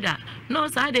me brother no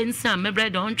so I didn't say me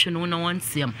brother on twino no one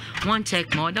siam one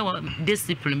check my other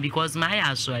discipline because my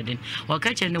assuredin o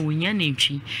ka che na wunya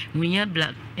nentwi wunya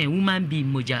black woman be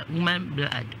moja woman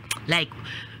blood like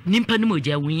nimpa no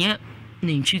moja wunya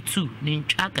ninchi tu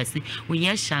ninchi akasi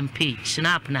wunya champagne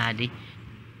snap na ade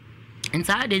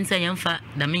nta ade nsa yemfa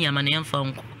da me yama na yemfa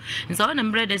nko nsa wana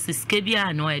brothers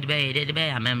skebia no ede be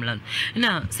ya memlan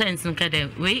na sense nka de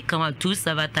we come out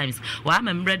 2 times wa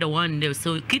am brother one day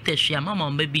so kita hwia mama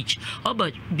on beach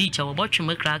obo beach obo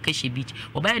twem kra ka she beach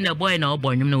oba na boy na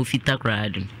obonyum na ofita kra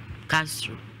adun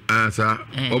Castro sa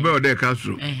obe ode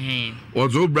Castro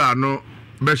ozo bra no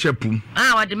beshepum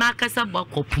wade makasa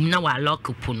bokopum na wa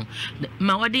lokopum no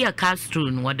ma wade ya Castro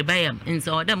no wade bayam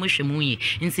nse wade mo hwemu yi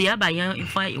nse ya bayan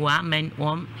ifa wa men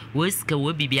wo ska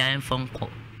wo bibia enfonko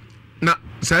na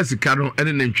sa sika no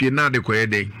ene nantwie na de koye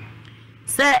den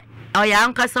se oya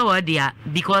ankasa wade ya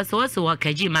because wo so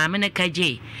wakaji ma me ne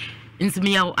kaje nse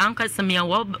me ya ankasa me ya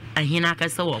wo ahina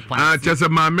akasa wo kwa chese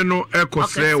ma me no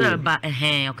ekosre wo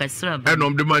okasra ba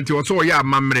enom de manti wo so wo ya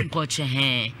amamre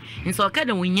koche nso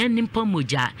kada wunya nimpa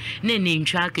moja na ne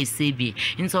ntwa akese bi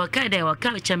nso kada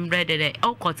waka chembrede de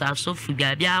okota so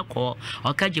fuga bia akọ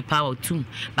okaji power tum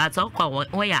but okwa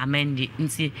wo ya amende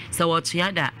nti se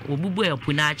wotua da obubu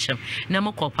epu na achem na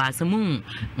mokọpa asemu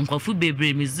nkofu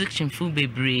bebre musician fu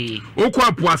bebre okwa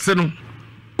apu ase no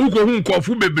uko hu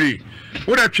nkofu bebre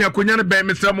wo da twa konya ne be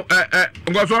mesem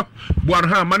ngoso buar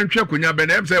ha man twa konya be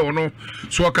na emse wo no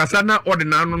so okasa na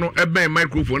ordinary no ebe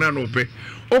microphone na no pe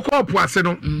okọ puase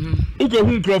no uko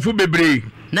hu nkrofo bebre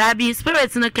na bi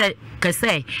spirit no ka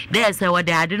say there say what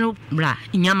ade no bra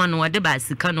nyama no wode ba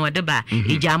sika no wode ba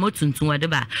ejamo tuntun wode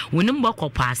ba wonim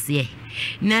bokọ puase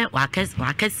na wakes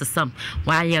sam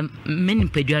why many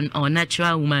pedwan or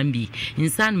natural woman be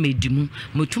insan medimu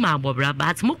motum abobra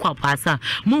but mokọ puase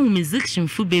mu musician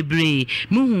fu bebre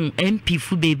mu MP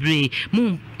fu bebre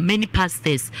mu many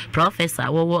pastors professor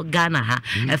wo Ghana ha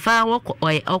efa wo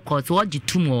okọ to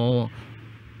ogitum wo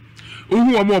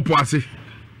uhu omo puase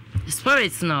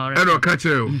spirits no e do ka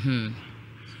kire o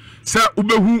sɛ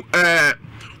wobɛhu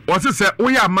wɔse sɛ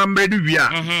woyɛ amammerɛ no wie a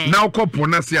na wokɔ po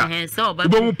no se a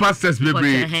wobɛhu pastors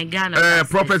bebree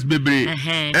prophets bebree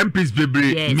MPs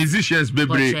bebree musicians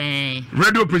bebree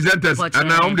radio presenters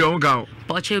anaa wɔm deɛ wɔn ka ho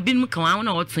Poche bin ka wa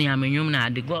na wotu ya menwum na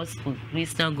the gospel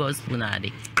Christian gospel na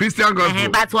de Christian gospel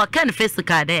but what kind of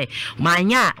physical there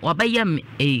manya wabɛyɛ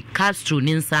a Castro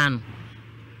ninsan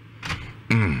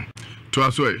to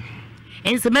aso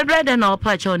and so my brother na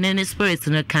opacha on any spirits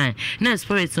no kan na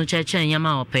spirits no church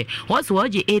nyama ope what's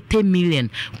what 80 million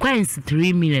coins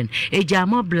 3 million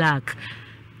ejamo black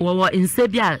wo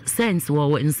insebia sense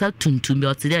wo insa tuntum bi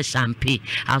otide champagne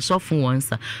asofo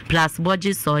wonsa plus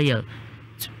budget soil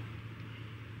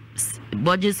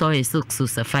budget oil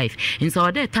 605 and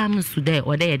so that time so there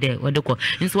or there or the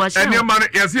and so what any man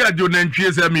yes ya jo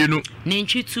nantwie sa mienu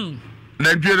nantwie 2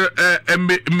 nantwie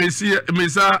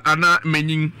mesa ana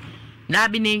menyin na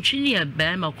bi nantwie ne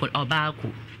ba ma ko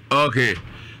obaako okay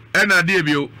and ade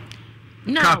bio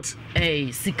cat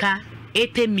sika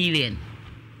 80 million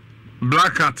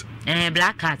black cat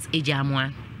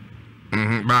ejamwa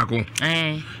baako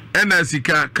and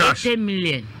sika cash 80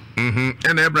 million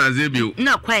and Brazil bio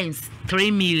no coins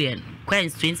 3 million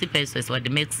coins 20 pesos or the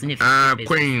makes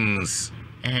coins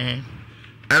and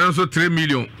also 3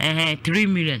 million 3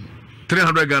 million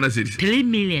 300 Ghana cedis 3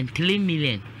 million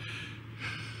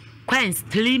coins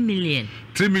 3 million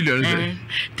 3 million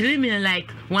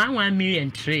like 1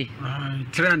 million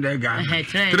 300 Ghana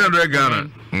 300 Ghana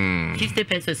 50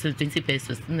 pesos 20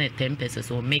 pesos 10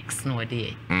 pesos or mix no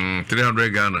there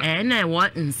 300 Ghana and I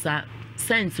want inside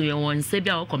sense we want say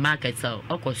bia o market sell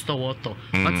o store water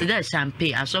but that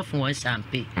champagne I saw for one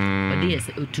champagne but there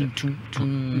say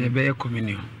otuntum ne be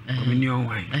communion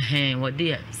wine what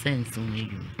there sense we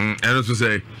you and also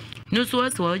say no so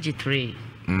what 3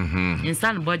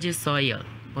 inside budget soil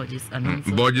budget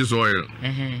soil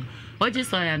budget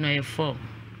soil no 4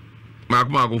 Mark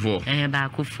 4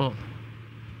 back 4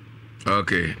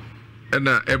 okay and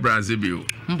na Brazil bio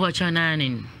mbocha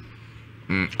nanin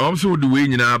also the way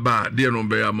nyina ba dey no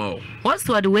be ama what's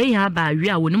what the way you ba wi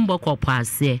a wonim boko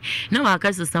paase na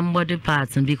waka somebody part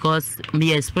because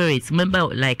me a spirit remember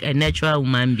like a natural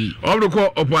woman be all the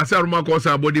call opase aroma call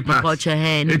sa body part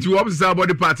it you observe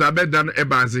body part abedan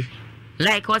ebazi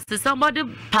like what's the somebody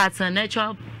part a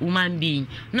natural woman being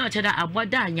no cheda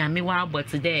aboda anyame wa but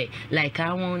today like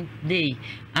I want a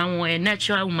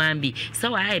natural woman be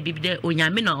so I be there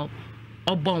onyame no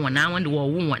born one, I want the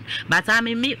woman, but I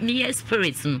mean me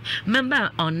spirits.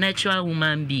 Remember, on natural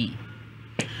woman be.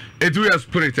 It we are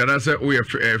spirit, and I say we are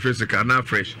physical, not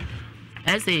fresh.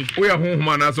 I say we are home,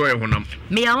 and I saw a home.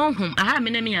 Me a home. I have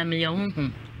me a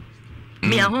home.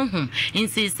 Me a home. In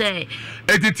say,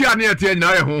 it's near to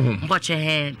now a home. Watch your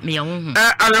hair. Me a home.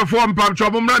 I have formed Pam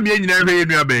Trouble, me in every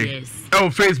bay. Yes. Oh,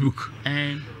 Facebook.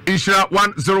 Ishra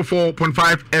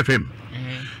 104.5 FM.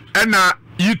 And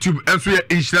YouTube and so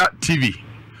Ishra TV.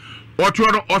 What you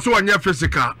also on your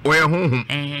physical or your home?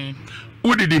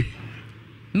 Who did it?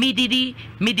 Me did it,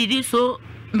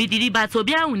 but so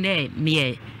be on there.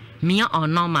 Me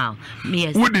on normal.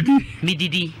 Who did it? Me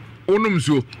did it.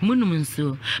 Munum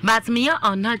so. But me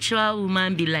a natural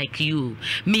woman be like you.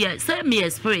 Me say me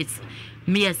a spirit.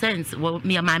 Me a sense,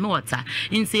 me a my water.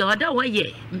 In say other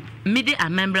way, me de a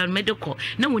member of medical.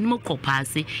 No one more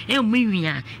copasi.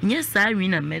 Yes, I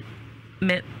mean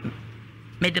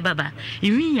me de baba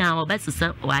iwinya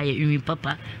obesesa waye iwi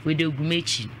papa we de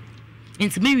ogumechi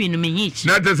nti me wi no me yichi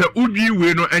na tese udwi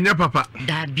we no enya papa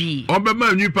dabi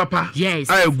obema nwi papa yes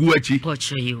agu achi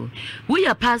pocho you we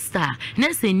your pastor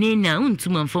na se nena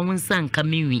untuma mfo nsa nka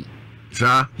me wi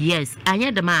sa yes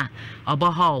anya de ma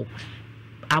obo haw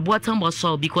abotan bo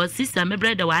so because sister me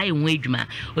brother waye nwa adwuma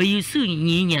o yisu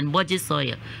yinyan budget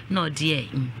soil no dear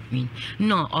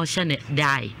no o shane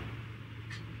die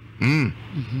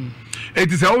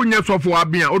it is all yes of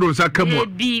Abia, or those are come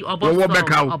up. Be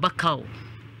obacao.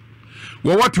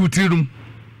 Well, what you tell them?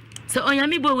 So, on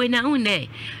Yamibo, when I own there,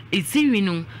 it's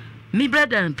in me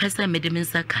brother and pastor made him in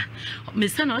Saka. My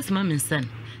son was mamma's son.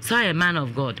 So I a man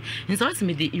of God. And so it's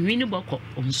me the Irina Boko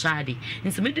on Shadi.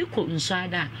 And so me the coat on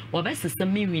Shada, or best is the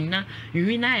Mirina,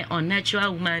 Irina on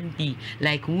natural woman be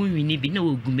like we need be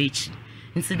no gumechi.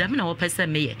 Nsi da me na wo pese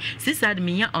me sister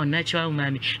me ya on natural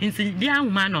woman nsi dia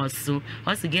woman also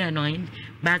get annoying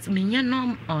but me ya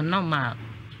no on normal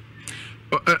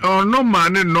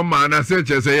normal na say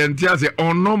chese yentia say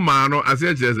on normal no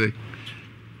ase chese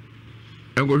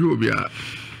engo hwe obi a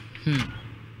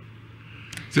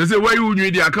say why you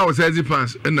nwi dia ka o size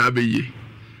pants na abeyi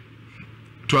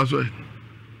to aso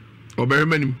obere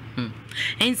manim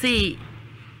nsi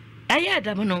aya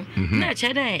da no na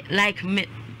chede like me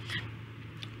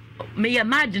me a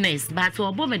madness but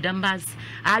obo me dambas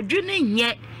adwene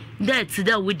nye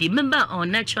that with the member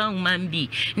on natural man be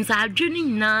inside adwene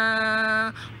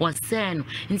na was saying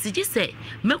nti just say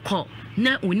meko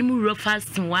na unimu ro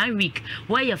fasting 1 week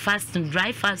why you fasting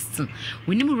dry fasting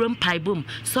unimu ro paibom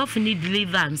soften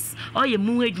deliverance or you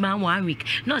mu edman 1 week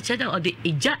no check or the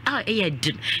eja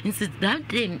din nti that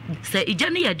thing say eja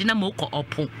na yedi na moko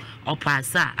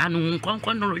opasa anu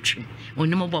nkonkon no rotwe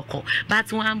unimu boko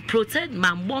but one protect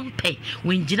man bompe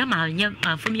when jina man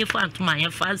from you for my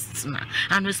fast na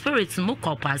and spirit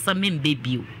moko opasa men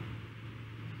baby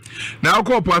now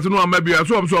ko opasa no amabi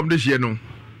so de hie no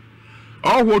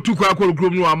oh wo tu kwa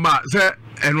krom no ama se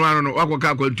enu anu no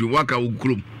wakoka kwantu waka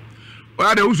ukrom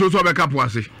wa de uso so be kapo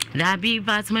ase la bi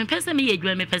but me pese me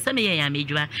yedwa me pese me ya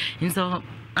medwa nso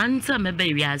anta me ba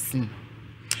wiasin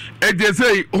e de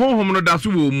sei honhom no da so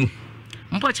wo mu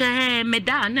mpoche me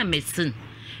da na mesin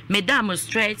me da mo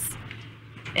stress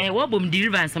wo bom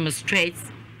deliver some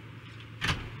stress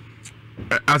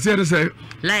ase de say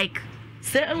like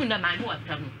say una man who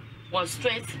atam was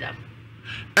stress them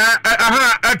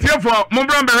atiefo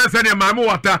mombra be hese ne mamu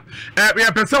wata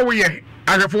ya pese wo ye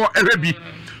ahefo erebi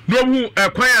no hu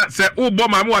kwan se ubo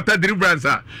mamu wata deliverance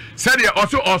said ye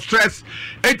also or stress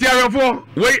etiafo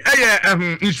we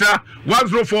insha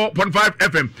 104.5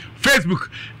 FM Facebook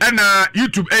and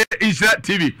YouTube insha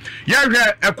TV ya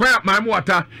hwe kwan mamu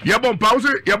wata ye bompa wo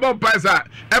ye bompa sa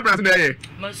ebranse na ye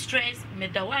mo stress me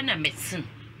da wana medicine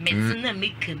na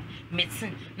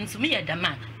medicine nso me ya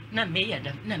dama na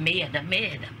meyadam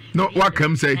no what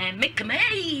come say make me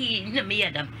na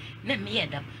meyadam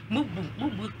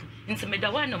mubu into me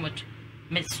da one much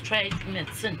me straight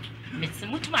medicine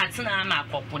mutu matina ma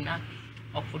akopuna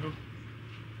ofudo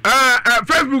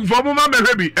Facebook for mama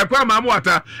mehebi ekwa mamu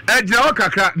wata ejira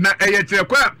okakra na eyekire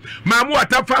kwa mamu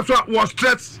wata fa so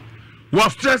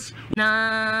was stress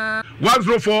na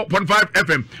 104.5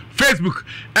 FM Facebook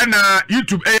and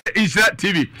YouTube Insha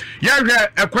TV ya hwe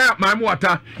ekwa mamu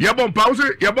wata ye bompa wo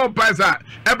ye bompa sa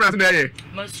ebra na ye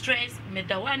mo stress me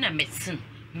da wana medicine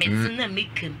na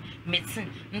medicine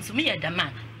nso me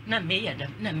yadama na meyadam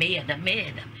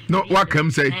no what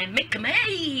come say make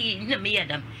me na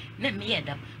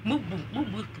meyadam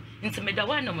mubu nso me da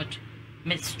wana much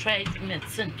me stress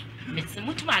medicine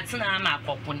mutu matina ma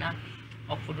akopuna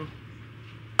ofudo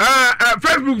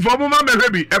Facebook for mama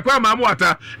mehebi ekwa mamu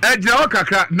wata ejira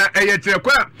okakra na eyekire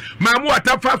kwa mamu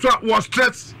wata fa so was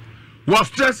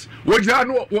stress wojira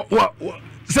no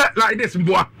say like this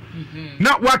mboa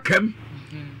na wakam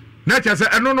na chese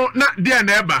eno no na dia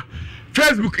na eba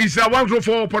Facebook is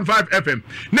 104.5 FM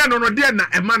na no dia na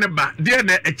ema ne ba dia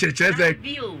na ekirikire say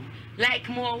like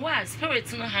more was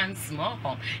spirit no hands more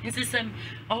home insisem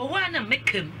o wa na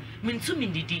mekem mintu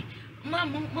mindidi my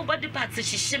body parts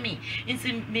shishimi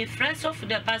into me friends of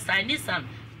the past I need some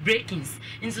breakings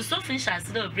into something shall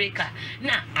see the breaker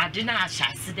na I didn't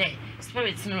shall see there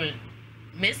spirits no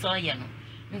miss or yano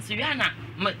into yana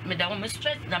madam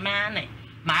stress the man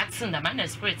Martin the man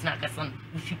spirits na kasan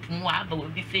if you pumwa but will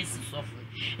be faces suffering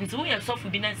into we are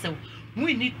suffering be so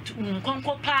we need to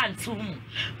conquer pan to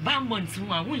bambon to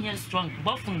one we are strong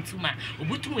buffing to man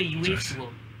obutu we you wait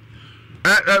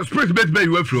spirit bet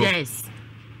you wait for yes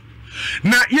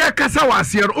na ye kasa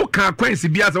wase o ka kwansi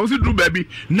bi asa wo se duru ba bi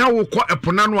na wo kɔ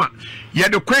epona no a ye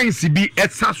de kwansi bi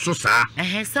esa so saa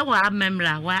se wa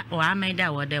memra wa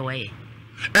ameda wo de we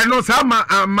eno sa ma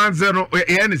manze no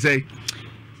ye ne sei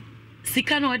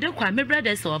sika no de kwa me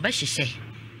brother so oba hihye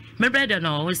me brother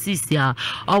no wo sisi a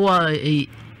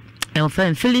owo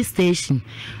fan filling station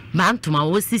mantuma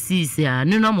wo sisi a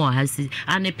no no mo hasi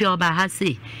anepe oba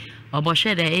hasi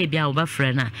oboshe de bia oba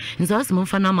frena nso asmo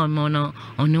fa na mama no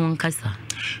oni wonkasa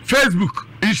Facebook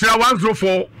Insha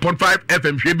 104.5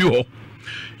 FM hwebi ho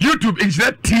YouTube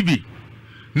Insha TV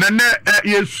na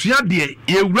yesua de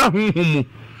yewura honhomu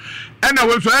ena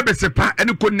wo so ebesepa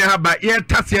ene konni haba ye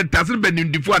tase be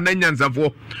ndifo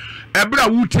ananyansafo ebra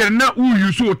wutie na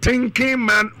uyusu thinking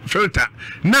man filter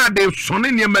na de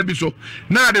sone niam bi so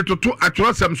na de toto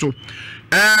atworosem so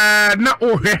na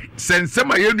ohwe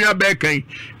sensema yenua ba kan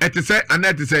etese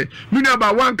anete se minua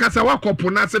ba wan kasa wakopo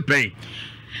na se pen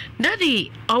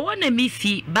Daddy, I want to meet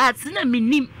you, but na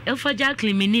minim, Elfa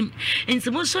Jacqueline minim. And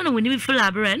some son when you feel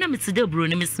labor, and I'm still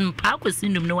brony, Miss Park was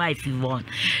syndrome, no wife you want.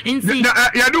 And see,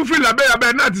 I do feel a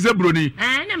bear, not as a brony.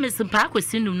 And I'm Miss Park was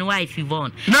syndrome, no wife you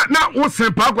want. Not what's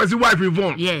a park was the wife you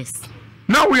want. Yes.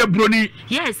 Now we are brony.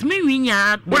 Yes, me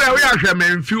winya. What are we are me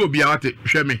and few be out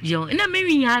share me. Yo, na me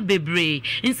winya bebre.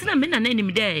 Instead me na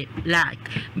name there like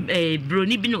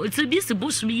brony bino. It's this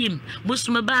bush me him, bush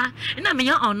me ba. Na me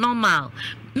on normal.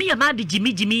 Me ya mad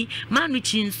Jimmy man with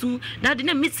chinsu. Na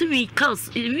didn't miss me cows.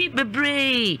 Me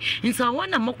bebre. Instead I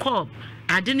want a mock up.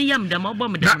 I didn't yam them up.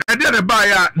 I didn't buy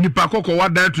a nipakoko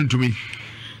what that to me.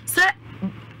 Sir,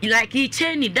 like he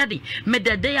chain daddy. Me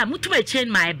the day I moved to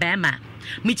chain my bama.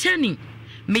 Me chaining.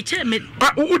 Me chain me.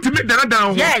 What to make that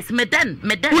down? Yes, me then.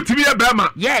 What to me a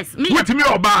bama? Yes, me. What to me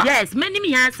oba? Yes, many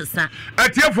me answer, sir.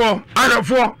 At your four, other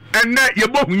four, and net your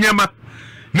book nyama.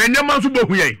 Nanyama subo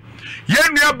huye.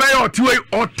 Yen nearby or two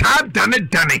or tad done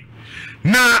it.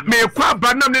 Na me kwa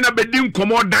banam na bedim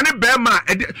komo dane bema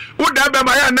wo da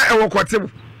bema ya na ewo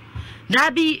kwotebo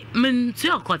dabi men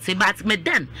tio kote but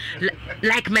madam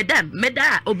like madam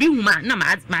meda obi huma na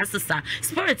ma sisa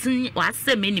spirit wa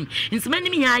se menim nti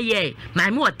menim ya ye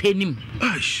my me otanim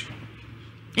ash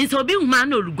nti obi huma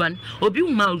na olugwan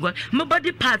my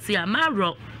body part ya ma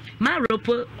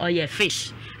po or your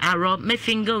fish aro me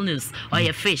fingernails or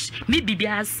your fish me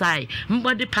bibia aside my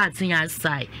body part ya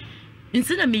aside.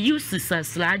 Instead of me use this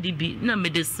slide be no me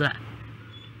this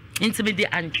into me the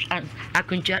and I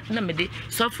can chat no me the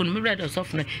soften me rather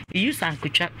soften use I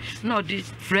could chat no the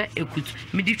fret ekut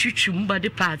me the chuchu body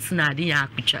parts na the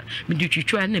akucha me the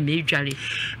chuchu and me jolly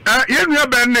you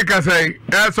have been neka say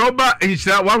so ba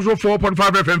insha 104.5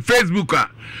 FM Facebook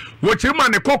what you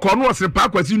man the cock on was the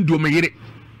park was in do me yire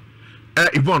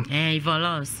Yvonne Yvonne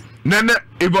Loss nana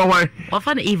Yvonne why what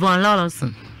for Yvonne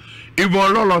Lawson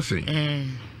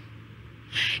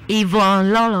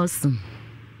Yvonne Lawson.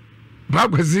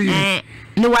 Bagwazi.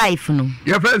 No wife no.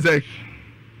 Your friend say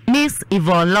Miss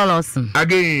Yvonne Lawson.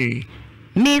 Again.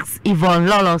 Miss Yvonne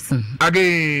Lawson.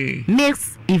 Again.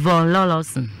 Miss Yvonne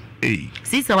Lawson. Hey.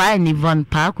 Sister why Yvonne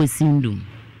Park with syndrome.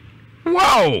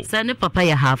 Wow. Send papa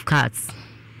you half cats.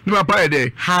 No papa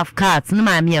there. Half cats, no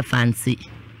my mere fancy.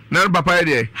 No papa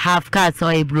there. Half cats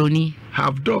or a brony.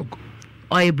 Half dog.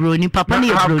 Or a brony papa ni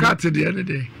half cat the other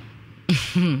day.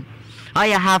 Oh,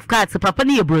 you have cats, papa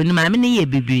ni brony, mammy ni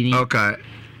baby. Okay.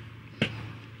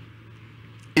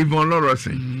 Yvonne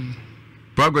Lawson.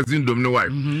 Progress in no wife.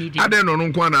 I don't know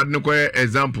no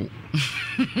example.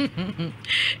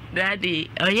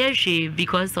 Daddy, oh yeah, she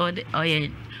because oh yeah.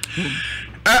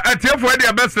 I tell for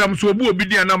the best I'm so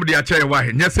obedient number the chair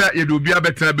why. Yes, sir, you do be a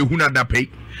better be huna da pay.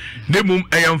 Nemum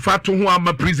I am fat to who am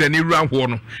a prison in round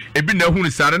one. A bin a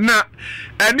hunisar na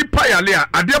any payalea.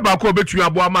 I dare back over to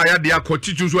your boy my idea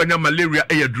cotitus when your malaria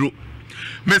a drew.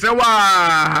 Mr.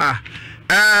 Wa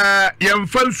yam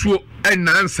fansu and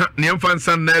answer near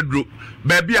fansan nedru.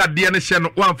 Baby a dear nation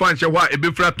one fancy wa a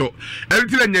bifrato.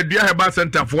 Everything in your dear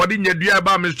center for the dear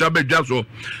bar Mr. Bejaso.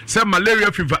 Some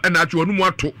malaria fever and actual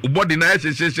to body nice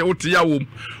and says Otia womb.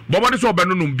 But what is all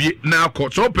Benunum be now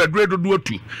caught so Pedro do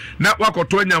too. Not walk or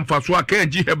 20 and Faswa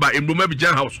can't jiheba in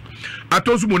Brumabijan house. I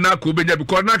told Monaco Beja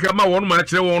because Nakama one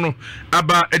match one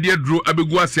about a dear Drew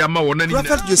Abiguasiama one.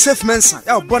 Prophet Joseph Mensa,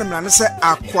 our bottom and say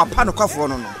Aquapano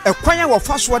Cafono. A choir of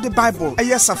Faswa the Bible, a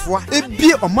yes of one, a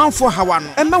beer or man for Hawan,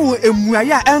 and Mawu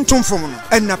Muaya Anton from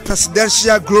and a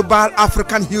Presidential Global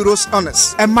African Heroes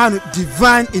Honors, a man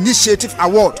Divine Initiative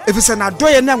Award. If it's an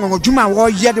Adoya Nang or Juma or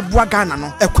Yed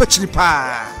Buagana, a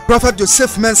Coachlipa. Prophet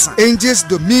Joseph Mensa, Angels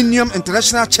Dominion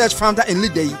International Church founder and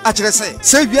leader. Actually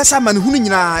say we are some man who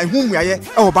whom we are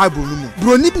our Bible.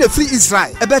 Bronible free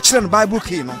Israel, a bachelor Bible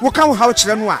kino. What can how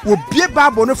children will be a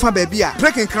Bible no for baby,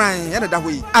 breaking crying and that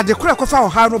way. At the crack of our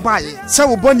hard by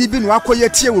so Bonnie bin Wako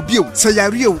Yatia will build, say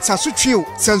Yario, Sasutio,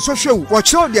 Sensosho,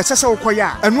 watch all the assessor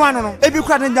choir, and one on every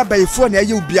crowd in that by phone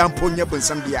you be amponia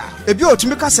Bonsambia. A bill to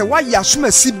make us a why you assume a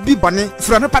CB bunny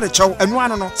from a paricho and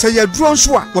one on say your drone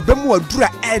swap, or Bemo Dra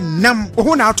and Nam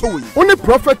Ohonato. Only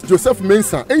Prophet Joseph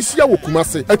Mensa, Asia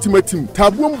Wokumase, Etimatim,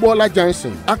 Tabuum Bola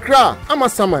Junction, Accra,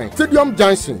 Amasamai, Stadium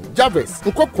Junction, Jarvis,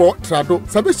 Nkoko, Trado,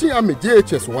 Sabishi Ame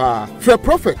JHS Wa. For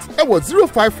Prophet, it was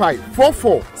 055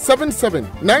 44 77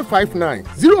 959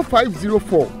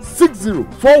 0504 60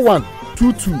 41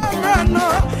 22.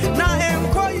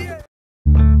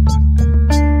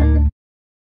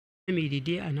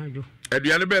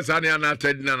 Ediane be sa ne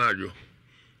anata di na najo.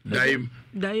 Daim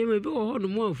me be ho no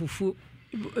mo afufu.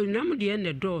 Nam de en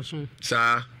dɔɔso.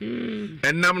 Sa.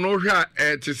 Enam no hwa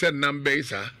te se nam be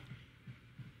sa.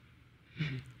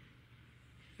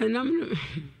 Enam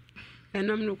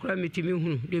no kra metimi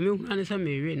hunu. De me hunu anesa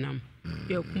me we nam.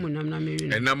 Ye kum nam na me we.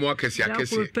 Enam wa kesi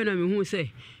akesi. Ya ko pe na me hu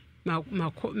se ma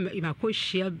ko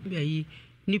hia bayi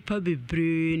nipa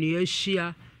bebre ne ya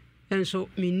hia. Enso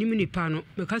me nim nipa no.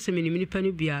 Me ka se me nim nipa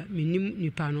no bia me nim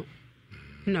nipa no.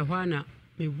 Na hwa na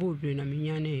me bobe na me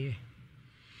nyane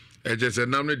e je se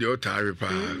nam ne de o taare pa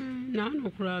na no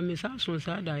kura me sa so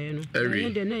sa da ye no e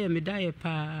de na ye me da ye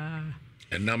pa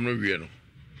e nam no wie no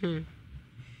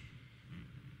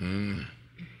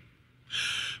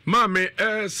Mame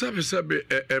sabe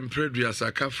empredua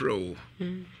sakafro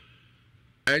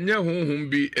enya honhom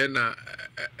bi na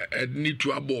ni to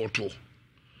aborto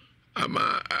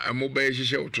ama amobaye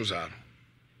hihye oto sa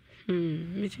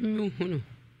mitimi hunu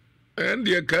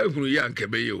ende ka hunu ya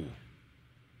nkebe ye o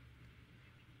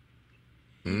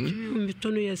mi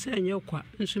tono ye se enya kwa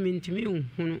nso mitimi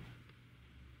hunu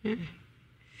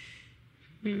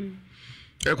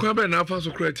ekwa be na afa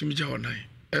so kura timi ja onan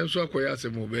enso akoya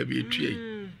asemo ba bi etue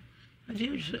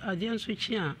ade nso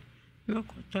chi a me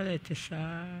ko toilet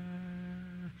sa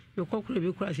me ko kura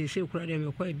bi kura se kura de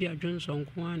me ko bi adwonso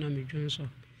nko ana me dwonso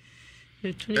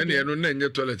ene eno na nye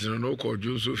toilet no ko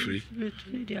dwonso free me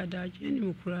tuni de adaje ni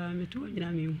me kura me to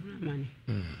nyina me hu amane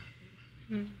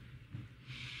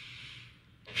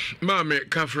Mame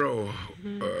kafro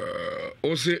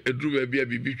o se edru ba bia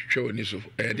bibi twetwa oni so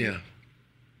dia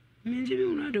minji mi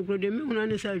una de grode mi una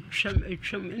ne sa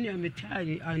twam ene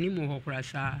ametari animo ho kura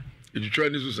sa twetwa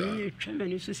ni so sa twam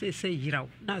ni so se yiraw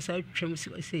na sa twam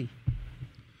se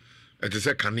ete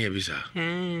se kane bi sa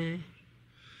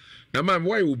na man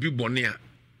why obi bone a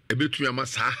ebetu ama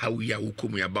sa hawo ya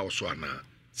wokomu ya ba so ana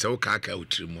se wo ka aka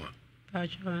otrimu a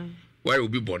why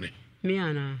obi bone mi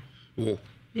ana wo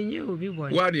enye obi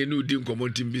bone wa ne udi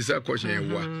nkomontim bi sa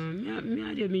kwhyen wa mi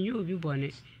ade mi nye obi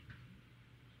bone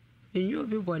enye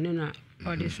obi bone na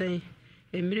ode sei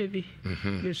emire bi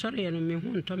me sore ye no me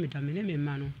hu nto me da me ne me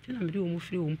ma no tina me de wo mu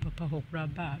firi wo papa ho kura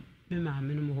ba me ma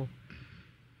me no mo ho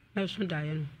na so da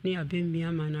ye no ni abe mi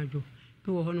ama na jo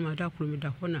bi wo ho no ma da kuro me da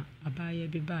ho na abaye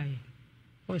bi baye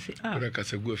o se ora ka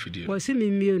se go afidie o se mi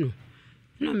mie no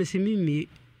na me se mi mie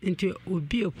nti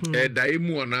obi epunu da ye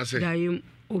mu ona se da ye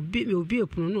obi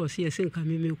epunu no o se ye se nka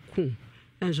me ku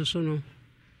enso so no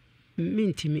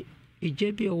mintimi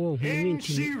eje bi owo ho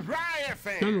mintimi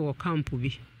na me wo camp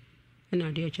bi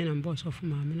na de eche na boss of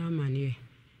ma me na mane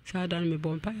sa dan me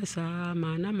bon pa sa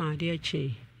ma na ma de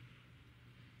eche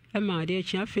e ma de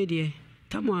eche afedie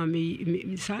tamo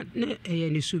me sa ne ye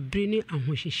ni subri ni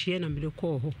ahohihye na me de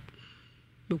ko ho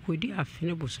be ko di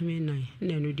afene bosome nan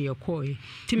na no de ko e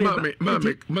ti me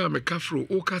ma kafro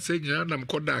o ka se nyina na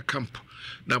mkoda camp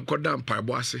na mkoda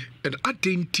mpaibo ase and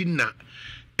atentina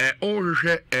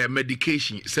ohwe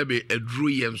medication sebe aduru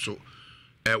yenso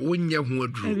wonye ho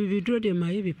aduru bibiduro de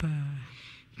mayebi pa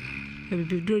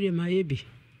bibiduro de mayebi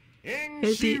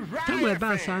enti tawo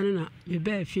ba sanu na me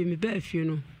ba fie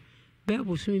no ba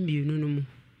bosumi bienu no mu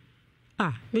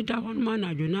me da ho no na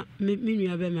adwona me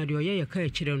nua ba ma de oye ka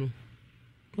akire no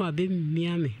no abe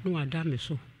mia me no ada me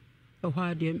so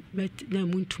ehwa de na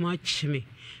muntuma chime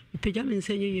pejam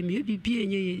nsenye ye me bibie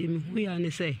enye ye me hu ya ne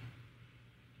se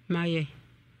maye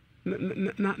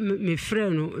me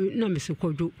frɛ no na me se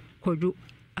kodwo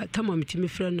atama me ti me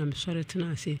frɛ na me sɔre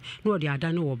tena ase na ɔde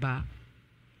ada no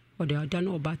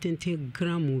ɔba tente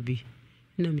gram bi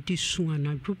na me di su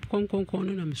anadwo konkon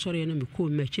no na me sɔre na me kɔ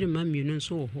me kyire ma mienu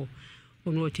nso wɔ hɔ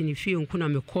ono ɔte ne fie nko na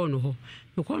me kɔ no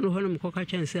hɔ na me kɔ ka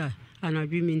kyɛnse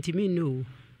anadwo me ntimi no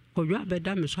kodwo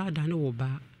abɛda me so ada no wɔ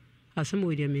ba asɛm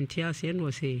wɔ de me ntia ase na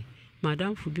ɔse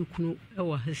madam fu bi kunu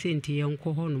ɛwɔ ha se nti yɛ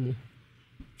nkɔ hɔ no mo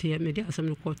te me de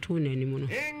asem ko to na ni mu no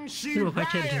no ka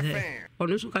che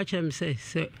ono so ka che me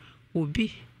se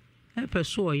obi e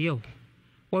peso oye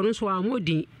ono so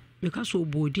amodin me ka so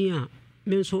bodin a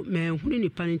me so me hunu ni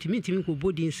panintimi ko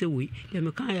bodin se we de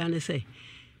me kan ya ne se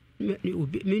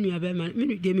obi me nua be ma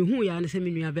me de me hu ya ne se me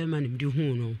nua be ma ne de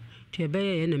hu no te be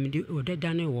ye na me de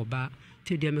odeda ne wo ba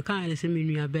te de me kan ya ne se me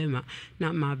nua be ma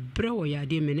na ma bre wo ya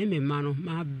de me ne me ma no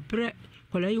ma bre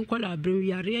kola yin kola brin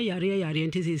yare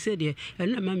ntisi se de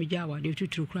na ma mi jawa de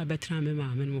tuturu kura betra me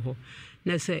ma me no ho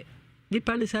na se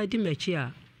dipa ne sa di mechi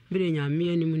a bire nya me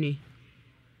anim ni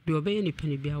de obeye ni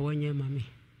pani bia wonye ma me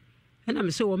na me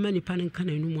se wo mani pani kan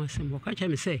anu mu asem wo ka cha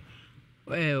me se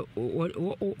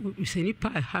se ni pa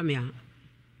ha me a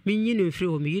me nyi no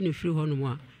firi ho me yi no firi ho no mu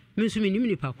a me nso me nim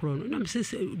ni pa kro no na me se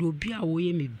de obi a wo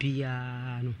ye me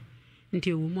bia no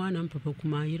nti wo mu ana papa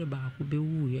kuma yire ba ko be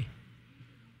wuye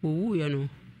owu ya no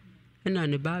na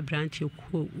ne ba branch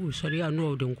ko usori ya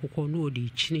no de nkokọ no de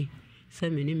chini se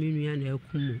me ne menu ya na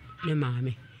akumu ne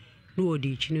maame no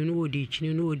de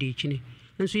chini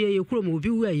nso ye kuro mo obi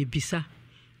wu aye bisa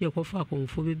ye kofa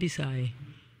konfo be bisa ye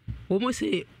o mo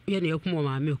se ye na akumu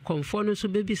maame konfo no so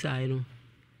be bisa ye no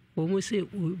o mo se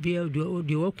obi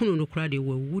de wakunu no kra de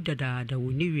wu dadaada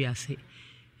wo ni wiase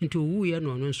nti owu ya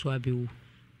no nso abewu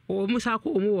o musa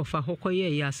ko mu wo fa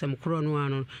hokoye ya asem kro no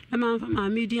ano na manfa ma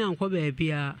medi anko ba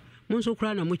bia mo so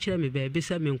kra na mo kire me ba bi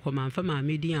se me nko manfa ma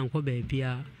medi anko ba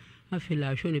bia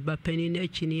afila hwo ne ba pani na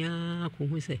chini a ko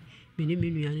hu se mini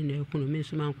menua ne na ekunu me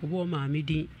so manko bo ma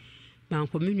medi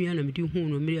manko menua na medi hu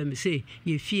no me se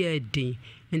ye fie den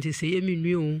enti se ye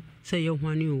menua o se ye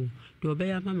hwane o de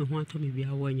obeya ma me ho ato me bia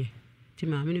wonye ti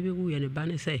ma me ne be wu ye ne ba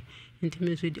ne se enti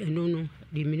me so eno no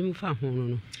de minimu fa ho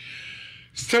no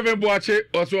 7 boache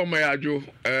also my ajo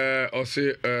also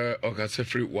okase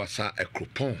free wasa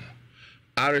ekropon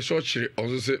our research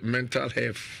also say mental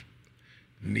health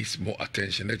needs more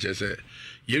attention that just say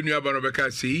you know about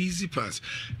Rebecca say easy pass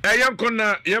yam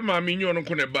kona yam ma mi nyo no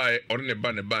ko ne bae on ne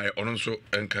ba ne bae on so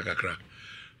enka kakra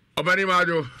obani ma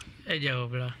ajo eja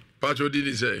obla pacho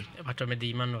did say pacho me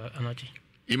di man anochi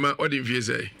ima what in view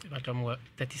say pacho mo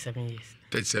 37 years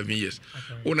 37 years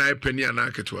una e penny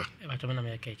ana ketwa pacho na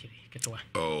me kechiri ketwa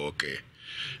oh okay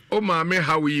o ma me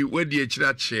how we di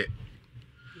echira che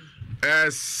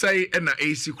say na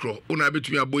AC cro una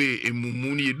betumi aboye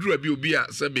emumu ni edura bi obi a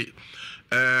sebe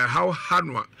how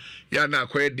hanwa ya na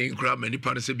akoye den kra mani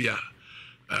pa no se bia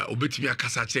obetumi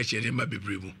akasa cheche ne ma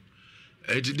bebremu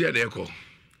edi de na eko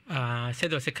se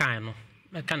do se kan no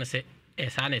me kan se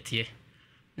sa na tie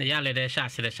na ya le de sha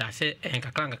se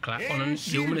enkakra ono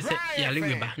de umne se ya le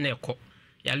weba na eko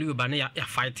ya le weba na ya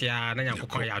fight ya na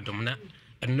yankokọ ya dom na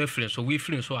eno free so we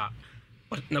free so a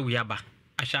na we aba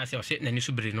a sha se na ni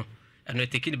subiri no eno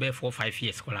taking be 4-5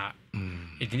 years kola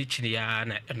edini chini ya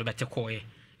na eno bete koye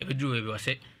ebedu we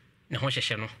se na ho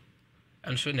hyehye no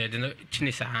eno so na edini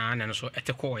chini sa na so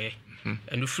ete koye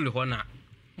eno free ho na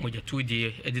moja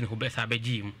tudi edini ho be sa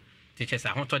beji mu teche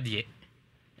sa ho to de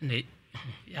ne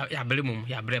ya bele mum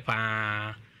ya bre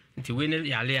pa nti we ne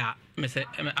ya le a me se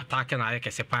attack na ya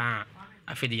kese pa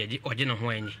afedi ya oje no ho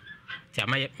anyi ti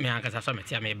ama me anka so me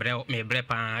ti me bre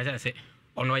pa se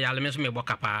ono ya le me so me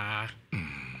boka pa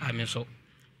ame so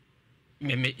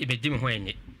me be ho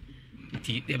anyi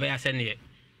nti e be ya se ne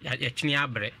ya chini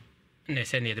abre na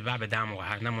se ne de ba be dam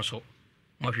wa na mo so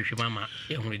mo hwehwe mama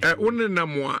e hu de wonne na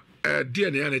mo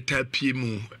dia ne ya ne tapie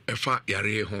mu efa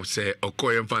yare ho se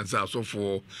okoye mfansa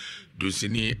asofo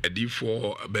dosini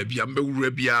edifo babia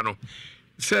mbewura bia no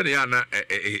se ne ya na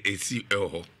esi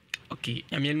ho okay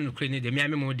ya me no kure ne de me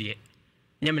mo de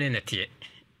nyamene na tie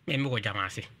me wo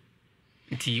jamase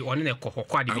nti one ne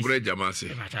kokko ade bi agure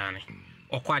jamase batane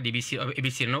okko ade bi si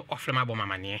ebisi no ofrema bo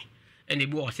mamane ene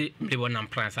bi o se mle wonam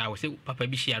plan sa o se papa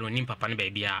bi shia no nim papa ne ba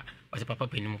bia o se papa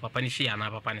panimu papa ne shia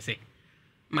na papa ne se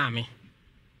mami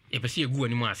e pesi egu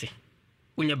ani mu ase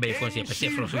unya bayfo se pesi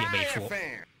fro so ye bayfo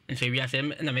nso wi ase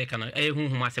na me kana e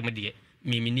hunhum ase mu de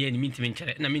mimini ani mintimi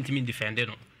nkyere na mintimi defend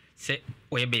no se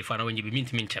o ye bayfo na wonye bi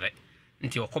mintimi nkyere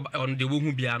nti on de wo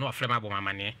hu bia no afrema bo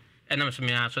mamane enam so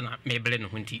me aso na me ble no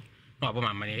hunti no abo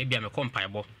mamane e bia me kompai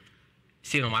bo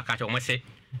se no maka cha o mo se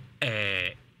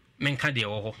menka de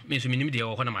wo ho me so minim de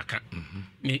wo ho na maka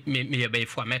me ye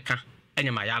bayfo ameka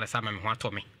enya ma yale sama me ho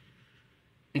ato me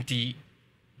nti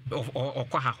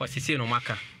okwa ha ho sisi no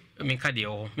maka menka de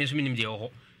wo me so minim de wo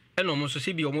ho eno mo so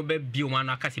se bi o mo ba bi o ma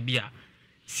na aka se bia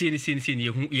sini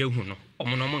yehu no o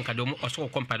mo no mo nka de o so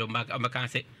kompa de o maka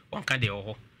se on ka de wo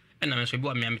ho ena me so bi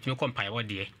o me ametime kompa wo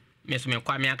de me so me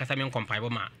kwa me aka sa me kompa wo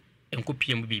ma enko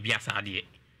pie mu bibia sa de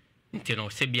nti no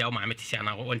se bia o ma metisi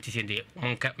ana o ntisi de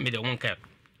onka me de onka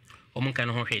o mo nka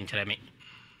no ho hwe nkyere me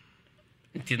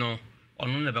nti no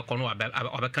onu na be kono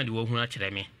abeka de wo hu na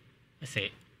kyere me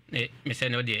se ne me se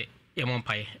no de ye mo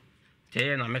mpai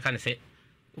te na me ka ne se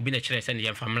obi na kyere se ne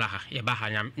ye famla ha ye ba ha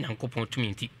nyankopon tumi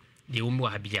nti de wo mu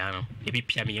ha bia no e bi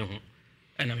pia me ye hu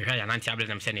ena me hwa ya nanti able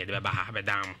na me se ne de ba ha be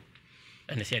dam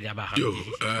ena se de ba ha yo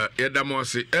ye da mo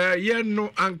se ye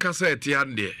no ankasa eti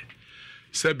ande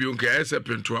sabi unka ese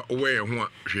pentoa owe ye ho a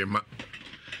hwema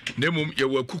nemum ye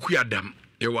wa kuku adam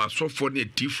ye wa asofo ne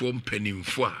tifo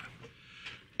mpanimfo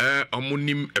a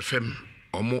omonim fm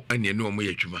omo ane ne omo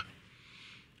ye dwuma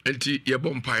enti ye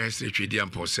bom pa ye se twedi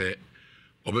ampo se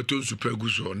obeto super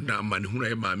guzo na mane hunu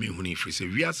ye maame hunu ifri se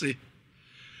wiase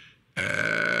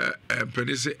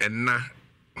pedese enna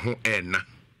ho enna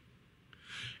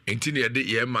enti ne ye de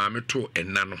ye maame to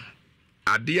enna no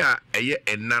ade a eye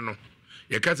enna no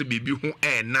ye ka se bibi ho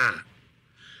enna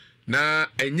na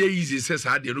enye easy se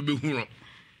sa de no be hunu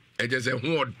eje se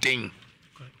ho odin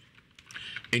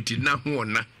enti na ho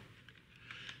na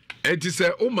enti se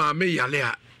o maame yale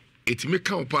a etimi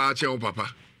kan pa che o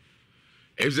papa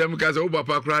ezem ka se o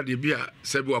papa kra de bia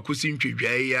se bi wakosi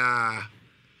ntwedwa ya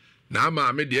na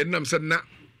maame de nam se na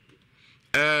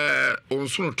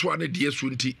onso to ane de esu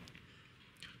nti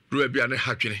ro bia ne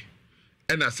hatwene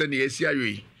ena se ne esi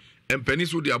ayoyi empani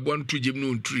so de abon to gym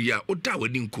no nturi a ota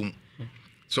wadi nkum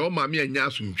so ma me anya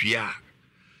asomdwe a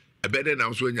ebede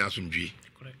na so anya asomdwe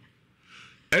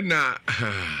ena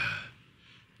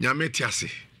nyame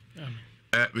tiase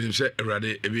binim se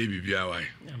erade ebe bibia wai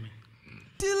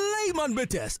delay man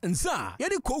betes nsa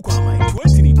yede kokwa mai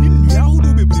 20 ni nua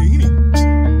hudu bebre hini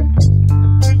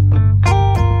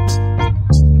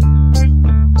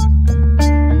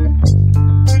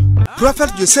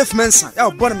Prophet Joseph Mensah ya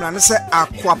obon mra ne se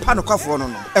akwapa no kwafo no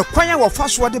no ekwanya wo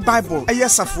faso de Bible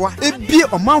eyesafoa ebie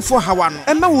omanfo hawa no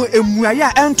ema wo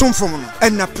emuaya entomfom no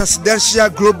na Presidential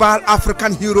Global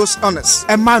African Heroes Honors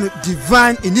emanu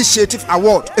Divine Initiative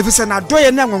Award efise na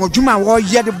doye na nwanwadwuma wo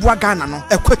ye de boa Ghana no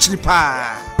ekwachiri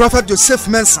pa Prophet Joseph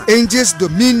Mensah Angels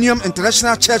Dominion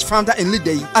International Church founder and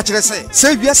leader akire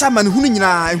se biasa man hunu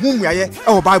nyina ehu muaye e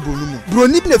Bible no mu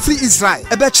broni bi na free Israel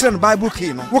ebe kire no Bible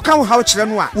key no wo kan wo hawo kire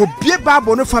no a wo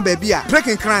Bible no fa baby a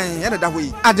breaking crying yana da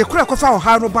hoyi adekura kofa wo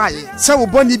ha no baaye se wo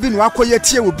boni bi no akoye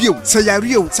tie wo bio se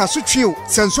yare o sa sotwe o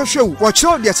se nsohwe o wo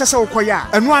kire de se wo koya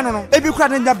enu ano no ebi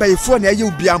kura nya bayefo na ye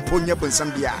obi ampo nya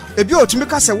bonsam bia ebi otumi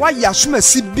ka se waye asoma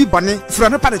si bi bone fra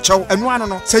no pa de chew enu ano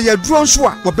no se yaduro nso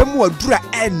a wo bemu adura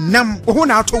enam wo ho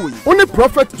na ato woyi Only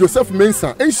Prophet Joseph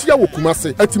Mensah enhia wo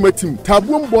Kumase atimatim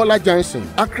Tabuom Bola Junction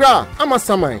Accra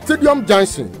Amasaman Stadium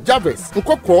Junction Jarvis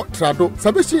Nkoko Trado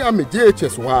Sabeshi Ame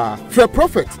JHS wa Fre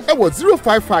Prophet ewo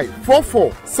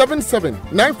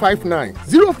 05544779959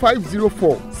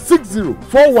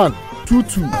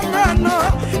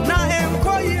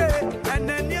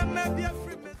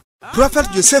 0504604122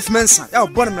 Prophet Joseph Mensah ya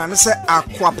obon mra ne se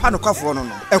akwapa no kwafo no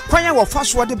no ekwanya wo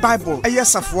faso de Bible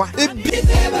eyesafoa ebi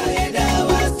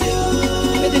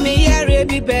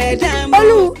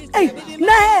Olu,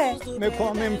 na me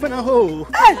ko me mfana ho.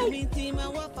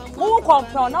 Wo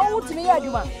ko na wo timi ya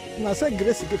adwuma. Na se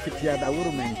grace ke fitia da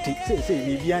woro menti. Se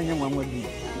bibia anya nwanwa bi.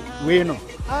 We no.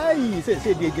 Ai se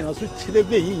de gina so chire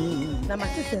be yi. Na ma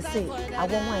se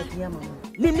awon wa etia mama.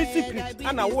 Mimi secret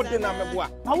ana wo de na meboa.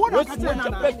 Na wo na se na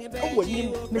pe wo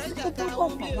nim. Me secret ko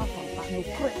fa no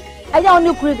kure. Aya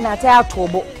oni kure na ta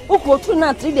atobo. Uko tu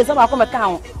na 3 days aba ko meka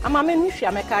ho. Ama me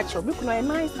nhwia meka acho. Bi kuno a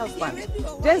nice husband.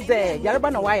 Just there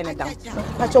yareba na why na down.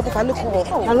 Pa cho ko fa ne ko.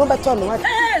 Na no beto no wa.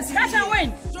 Scratch and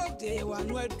win.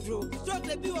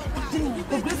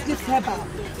 Progress gives heba.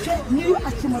 New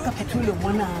Achimota petroleum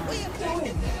wana.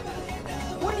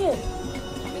 What is?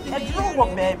 A drone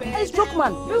work baby. Hey stroke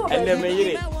man. And then me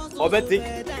yire. Obeti.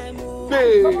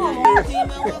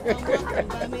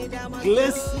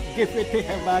 Let's give it to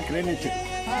heba granite.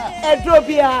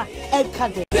 Edrobia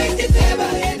Edkade.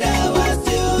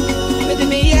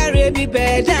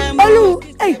 Olu,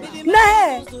 hey, na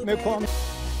me come.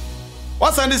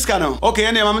 What's on this channel? Okay,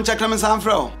 any mama check them some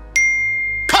fro.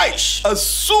 Kaish, a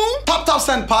soon tap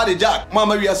send party jack.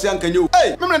 Mama we are saying can you?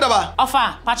 Hey, me daba.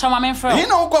 Ofa, pacha mama fro. He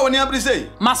no kwa woni abri say.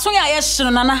 Masonya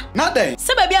yeshino nana. Na dey.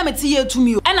 Se baby ameti ye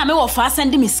tumi o. Na me wo fa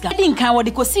send miska. Di nkan wo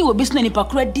de kosi wo bisu na nipa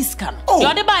kura discount.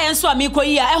 Yo de ba ye nso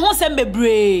amikoyi a ehun sem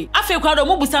bebre. Afi kwa do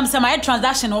mo busam sem aye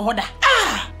transaction o hoda.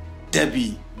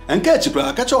 Debbie. Enke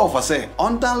chipra catch offer say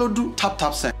on download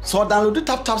tap send. So download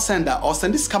tap sender or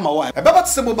send this camera wire. About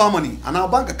to mobile money and our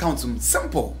bank account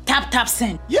simple. Tap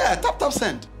send. Yeah, tap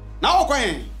send. Now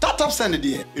okay, tap send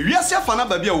there. We are see fana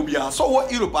baby obia so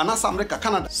what Europe and America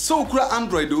Canada. So kura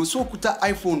Android so kuta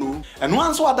iPhone and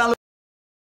once we download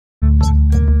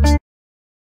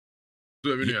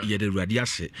yede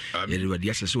radiase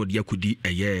so dia kudi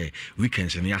eye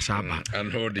weekends ne asaba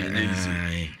and hold it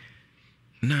easy.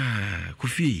 Na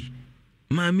Kofi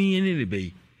mami ene le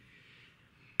bey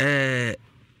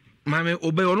mami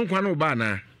obey onu kwa no ba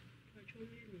na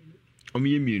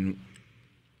omiye mienu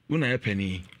una ye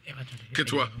pani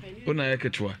ketwa una ye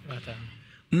ketwa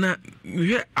na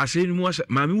hwe aseni mu asa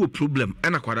mami wo problem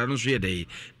ena kwada no so ye dey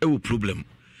e wo problem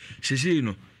sisi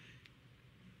no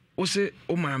o se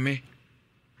o mami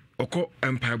okọ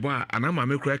empaibo a ana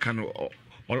mami kura ka no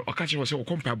o ka che wo se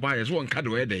okọ empaibo a ye so nka de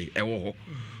we dey e wo ho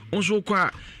onso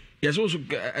kwa yes also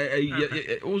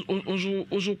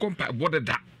compa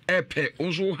bodeda epe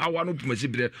onso hawa no pumasi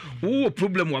bre wo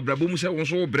problem wa brabo mu se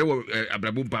onso bre wo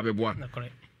abrabo pa beboa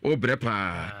o bre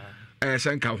pa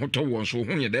senka hoto wonso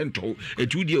ho ye den to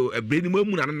etudi bre ni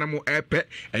mamu na nam epe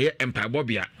eye empa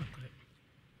bobia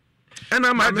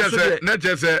ana ma na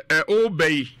jese o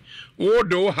bay o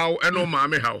do how eno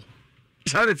maame how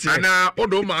sanity ana o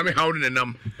do maame how ne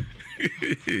nam.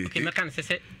 Okay, me can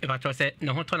say if I told say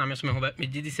no hoto na me so me ho me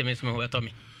didi se me so me ho to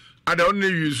me. Ada only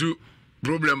use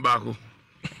problem back.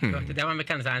 That one me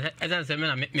can say as say me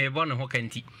na me born ho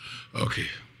kanti. Okay.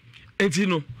 Enti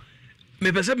no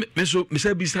me pese me so me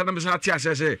say bi sta na me sa tia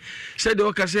say de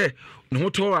o ka say ne ho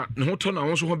to na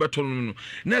won so ho beto no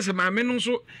na se ma me no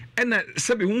so e na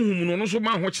se be hunhum no so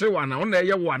ma ho kire wa na o na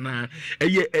eye wa na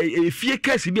eye fie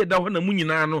kasi bi da ho na mu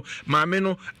nyina no ma me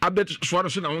no abet so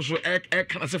so na won so e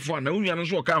kana se fo na unua no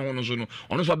so ka ho no so no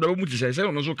ono so da mu ti say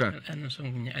ono so ka ano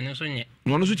so nye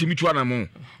ono so timi tuana mo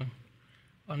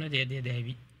ono de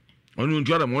bi onu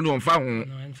tuana mo no fa ho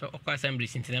no so o assembly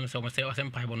sintin so mo say o sem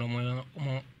pai bo no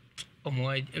mo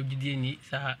omo egidi ni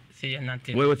sa se ya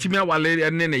nante we timi awale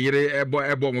ne ne yere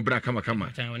ebo mo bra kama ta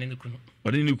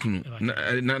woni ni kunu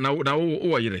na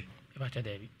wo yere ba ta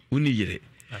dabi uni yere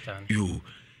yo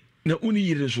na uni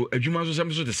yere so adwuma so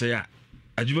sem so te se ya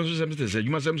adwuma so sem te se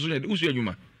adwuma sem so ne usu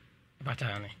adwuma ba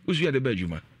ta ne usu ya de ba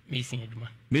adwuma mesi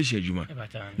adwuma ba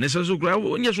ta ne se so kura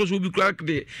onye so bi kura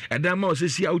de adama o se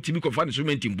si a utimi ko fa ne so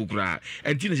menti mbukura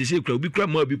enti ne se kura obi kura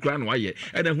ma obi kura na waye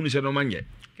ada hunu se no manye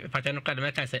patano kada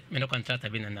meka se me no contract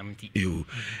bi na namti yo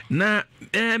na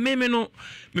me no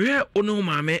me hwe onu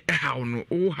maame ha onu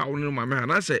o ha onu maame ha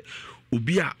na se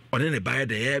obi a one ne bae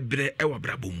de ebre e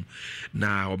wabrabom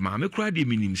na o maame kura de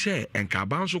minim se enka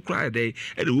ban so kura de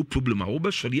e de wo problem a wo be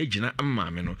sori agina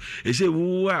maame no e se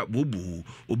wo a bobu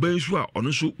obansu a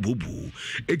ono so bobu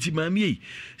eti maame yi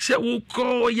se wo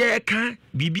ko ye ka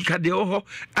bibi ka de oho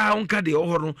a onka de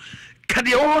oho no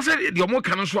kade o say the omo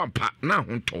kan so ampa na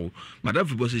honto madam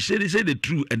for say the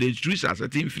true and the truth are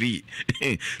setting free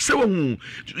say wo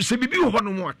say bibi ho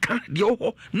no mo aka de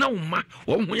o na wo ma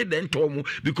wo ho ye den to mo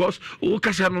because o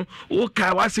kasa no o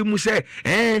ka wa se mu say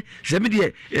say me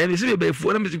de e say be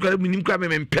fu na me kwa nim kwa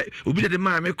me mpe obi de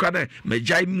ma me kwa na me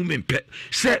jai mu me mpe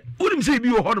say unim say bi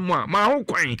ho no mo ma ho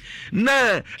kwan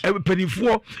na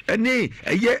panifo ene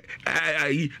eye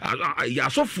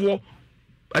asofo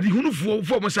adi hunu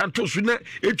fo mo santo so na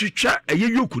etwitwa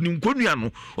ayeyoku ni nkonua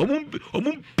no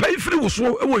omum pay free wo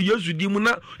so e wo Yesu di mu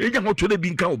na enya ho to na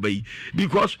bi nka obai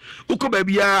because ukoba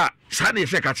bia sa na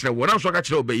se ka kire wo na so ka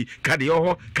kire obai kade yo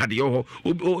ho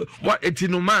what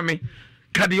etino mame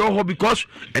kade yo ho because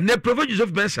and the Prophet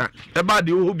Joseph Bensa e ba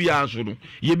de ho bia so no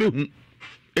ye be hu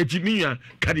etimiya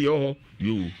kade yo ho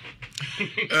yo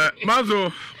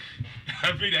mazo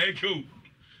happy day cool.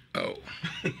 Oh,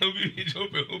 it's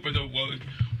open the wall.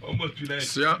 Almost to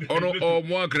that. Yeah, or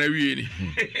more can I read?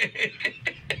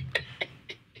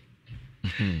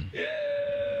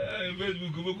 Yeah,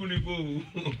 Facebook,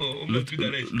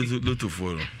 little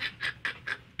for.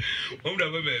 Oh, the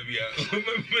baby, I'm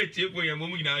cheap for your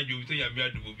mom. Now you say I'm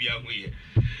going to be away.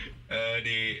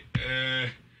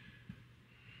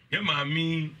 Yeah,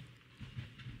 mammy.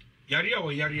 Yaria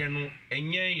or Yariano,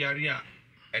 and Yaria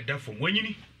at that from when you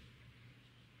need.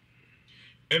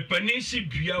 A panisi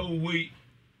bia away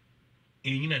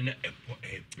in an airport.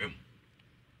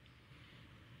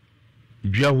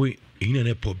 Biawe in an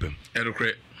airport.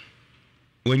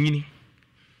 When you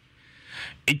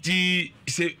it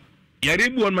say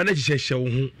Yarebu on manager show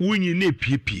when you need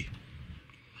PP.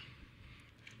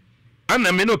 Anna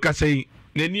Menoka say,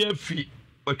 Nenia fee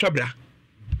or Trabra.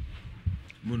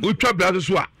 Utrabra the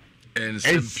swap and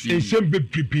some big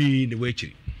PP in the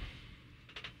waiting.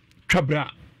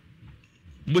 Trabra.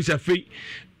 Bosa fe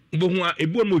bo ho a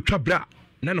ebu mo twabra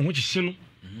na ne ho kyese no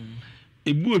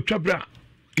ebu twabra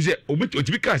ise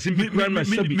obi ka sim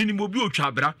minimum obi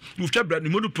twabra no twabra ni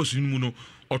mono posu mu no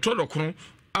otodo kron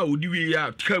a odi wi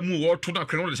ya ka mu wo to na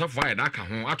kron le safa ya na ka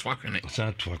ho ato akwene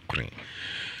sa to akren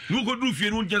no go du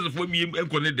fie no just for me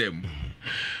enko ne dem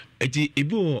eti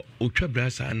ebu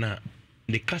twabra sa na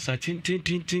ne kasa tin ne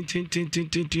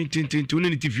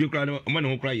ti fie kra no ma ne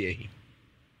ho kra ye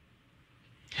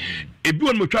ebi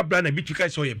won mo twa bra na bi twika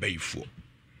so ye bayifo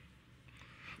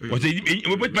o se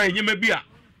mo bet ma nyema bi a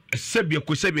sebia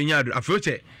ko sebia nyaado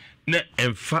afrote na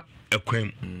emfa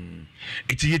ekwam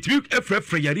iti yetimi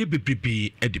efrefre yare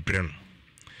bebrebe edibre no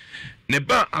ne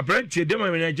ba abrantie de ma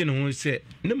me nage ne ho se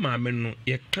ne maame no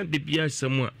ye ka de bia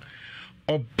asem a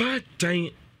oba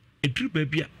tan eduru ba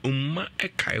bia umma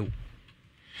ekayo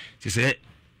se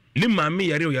ne maame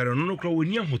yare no kro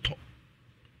woni ahoto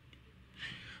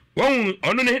won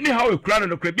ono ne hawe kura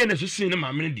no kura bia na so sin ne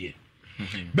maame ne de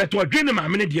but wadwe ne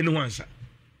maame ne de ne ho ansa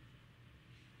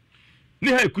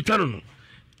ne ha ekuta no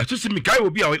aso se mikai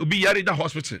obi yare da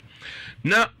hospital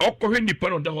na okohwe nipa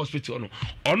no da hospital no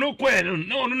ono ko e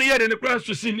no ono ne yare ne kura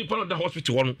so sin nipa no da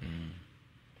hospital no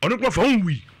ono ko fa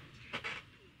onwi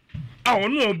a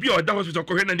ono obi o da hospital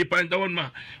ko hwe na nipa da won ma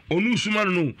onu suma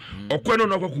no okọ no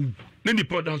okọ ne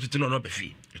nipa da hospital no be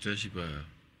fi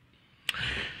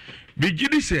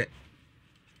bigidi se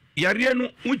yare no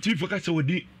wuti foka se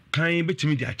wodi kan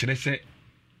betimi di akere se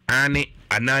ane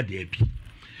anade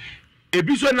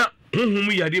ebi so na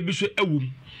honhom yare bi so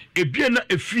ewum ebia na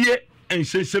efie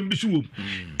ensensem bi so wom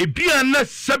ebia na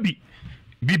sabi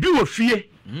bibi wo fie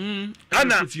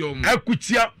ana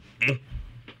akutia mo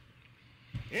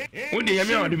o de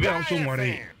yame o de bia so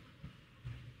nware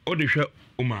o de hwe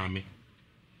o maame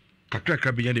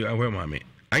kakra bi yande ahwe maame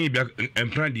anyi bia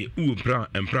empra de uwo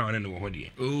empra ne wo ho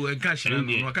de o enka hira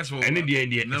no akase wo ene de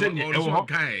e wo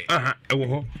kai e wo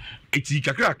ho eti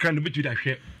kakra no betu da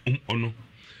hwe ono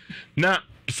na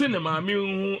se na maame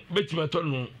hu betima to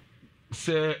no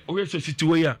se o yeso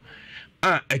situwe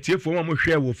a etiefo mo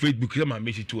hwe wo Facebook se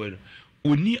maame situwe no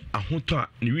oni ahoto a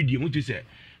ne video mo ti se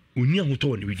oni ahoto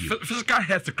wo ne video physical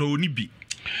health ka oni bi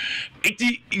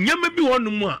eti nyama bi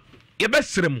wonu mu a ye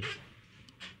besere mu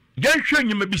gan hwe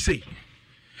nyama bi sei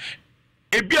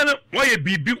ebia na waye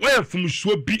bibi waye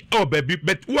fumsuo bi o ba bi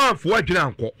but one for adwena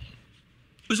anko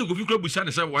so go fi kura busa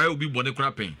ne say waye obi bone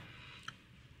kura pen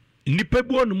nipa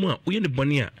bi wonu mu a wo ye ne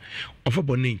bone a ofa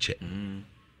bone nche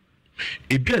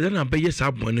ebia da na ba ye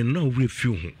sa bone na wo refi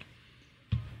ho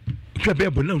twa be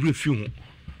bone na wo refi ho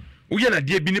wo ye na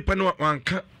de bi nipa na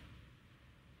wanka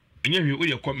enye hwe wo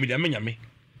ye ko media menyame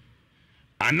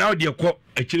ana wo de ko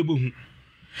akire bo hu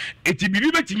eti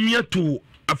bibi betimi ato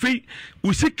afei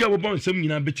usika wo bon sam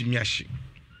nyina betimi ahye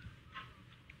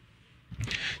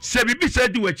se bibi se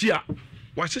di wachi a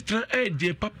wasetra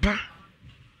de papa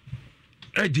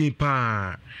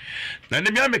pa na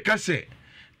ne mi ameka se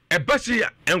ebase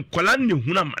enkola ne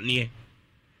huna mane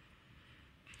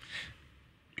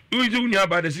uju nya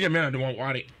ba de se me na de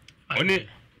ware oni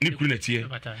ni kuru na tie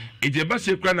eje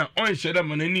base kura na on sheda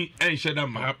manani en sheda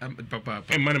ma papa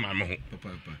man ma ho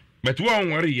papa but one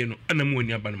worry you know ana mo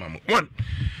ni aba na ma one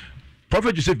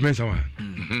Prophet Joseph Mensah wa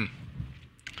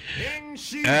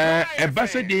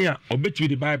ebase de ya obetwi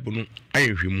the Bible no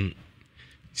ayehwemu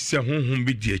se honhom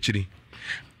bi di akiri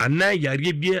ana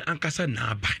yare bi ankasa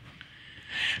na aba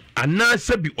ana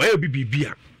sabi oya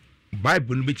bibia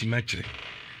Bible no betimi akire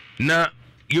na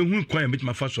yehu kwan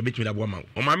betimi afa so betimi da bo ma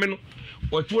o ma me no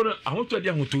o to no ahoto de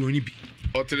ahoto ni bi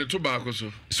o tere to ba ko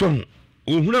so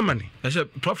ohuna mane say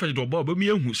prophet do ba mi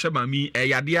ehu se ba mi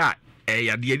eyade a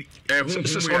eyade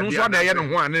so no na ye no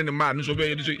ho ane ne ma no so be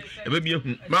ye so e ba mi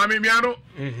ehu ma mi miano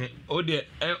o de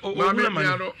ohuna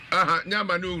mane aha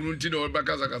nyama no ohuru nti no ba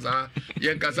kasa kasa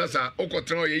ye nkasa sa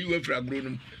okotra ye yiwe fra agro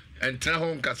num entra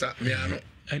ho nkasa miano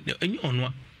enyi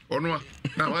onwa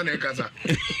na wa na kasa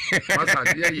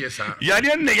masa ye yesa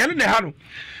yade ne ha no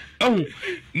oh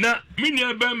na mini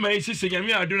aba mai sise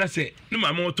nyame adona se ne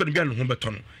mama oto ne bia no ho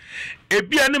beto no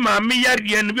ebia ne mama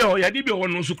yare ne bia o yade bia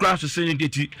wono so kra so se ne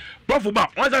deti profo ba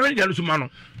won sa hwe dia no so ma no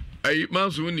ai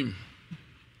manso unim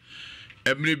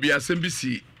emre bia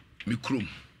sembisi mikrom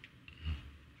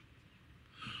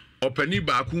opani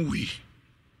ba ku wi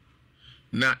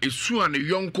na esu an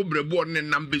yonko brebo ne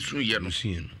nambesu ye no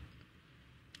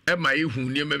e ma ehu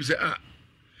ne ma bi se ah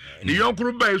ni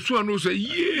yonkuru ba esu anu so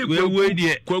ye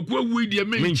kwakwa wi die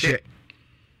menche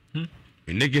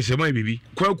nege se mai bibi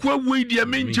kwakwa wi die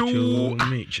menche wo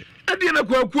ade na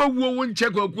kwakwa wo wo nche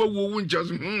kwakwa wo wo nche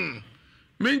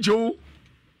menche wo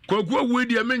kwakwa wi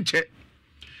die menche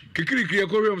kikirikiri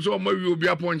akowe so ma wi obi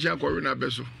aponche akowe na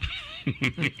beso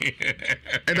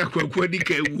eda kwakwa di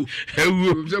ka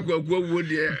ewu so kwakwa wo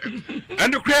die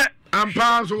ando kre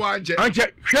ampa so wa nche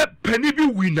hwe pani bi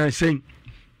wi na sen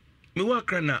me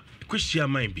wakra na kweshia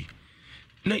man bi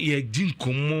na ye din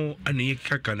komo ana ye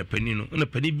kaka na pani no na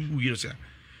pani bi wuye so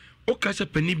o ka se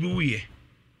pani bi wuye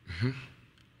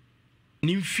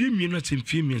ni mfie na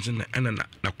temfie mi na ana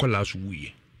na kola so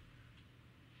wuye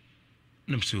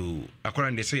namso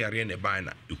akora ndese yare na ba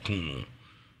na ekun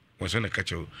wo na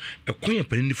kacho ekun ya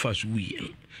pani ni fa so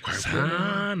wuye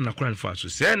sa na akora ni fa so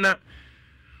se na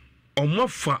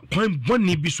omofa kwan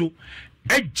boni bi so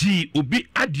agi obi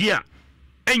adia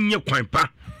enye kwan pa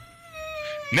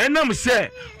na nam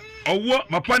se owo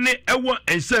papa ne ewo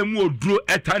ensa mu oduro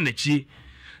eta na chi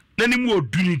na ni mu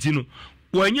oduni ti no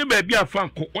wanye ba bia fa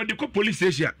nko odi ko police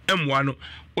station emwa no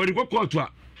odi ko court a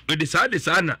odi sa de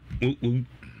sa na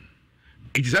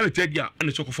it is out there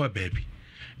and so for baby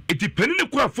it depend ne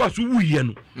kwa fa so wuye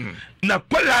no na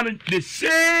kwala no the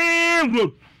same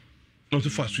road no so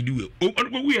fa so di we o ko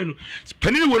wuye no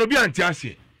panini wo no bi anti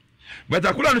ase but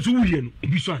akola no so wuye no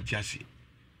obi so anti ase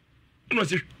no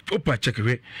se opa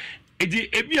checkwe edi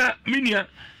ebia minia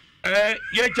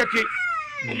ye checke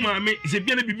o ma me se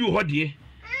bia na bibi ho de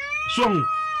so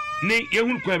ne ye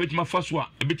hu kwa betima fa so a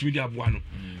betimi di aboa no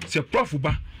se prof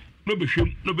ba no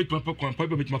behwem no betima pa kwa pa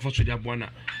betima fa so di aboa na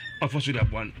afa so di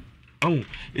aboa no oh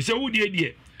e se wo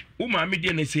die wo ma me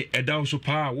de na se eda so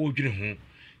pa wo dwene ho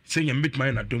se nya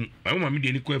betima na dom wo ma me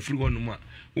de ni kwa afiri ho no mu a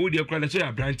wo die kwa na so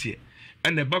ya brantie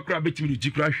ɛna ba kora betimi de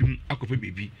jikra hwem akɔpɛ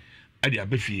bebi ade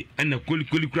abɛfie ɛna koli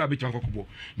kora betimi akɔkɔbɔ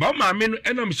ba maame no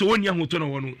ɛna me so woni ahoto no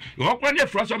wɔ no hɔ kora ne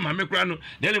afra so maame kora no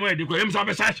na ele ma de kora yem sa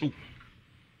bɛsa hyew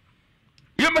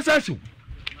yem bɛsa hyew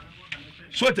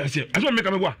so ta se aso me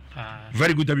ka me boa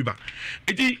very good abiba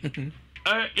eti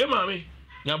ye maame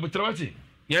nya botrawati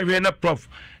nya hwe na prof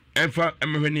ɛfa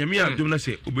ɛmɛhwɛ ne mi adom na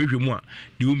sɛ obɛhwɛ mu a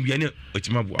de ombia ne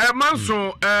otima boa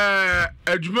manso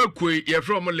adwuma koi ye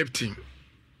from Lipton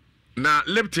na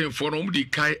Lipton for no di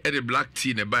kai e the black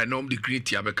tea ne by no di green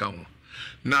tea abeka ho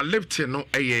na Lipton no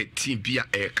eye tea bia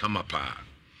e kama pa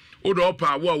odo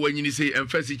opa wo wanyini sei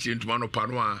emfasi kire ntuma no pa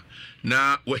no a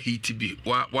na wa heat bi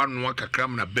wa no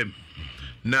kakram na bem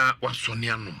na wa sone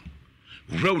anom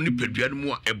wura ni padua no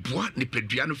mu a eboa ni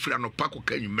padua no fira no pa ko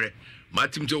kanwumre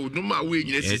matim se no ma we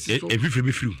nyina sisi so efife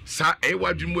be firu sa e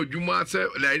wadwuma adwuma se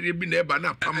la ire bi na e ba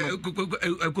na pam no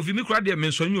kofi mi kura de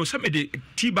menso nyo se me de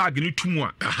tea bag ni tumu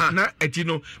a na eti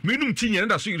no menum tea nyina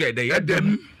da so ire de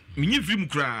yadam minyi film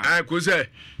kura ko se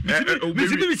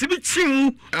bi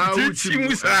chimu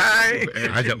chimu sai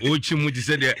aja o chimu ti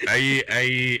se de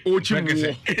ai o chimu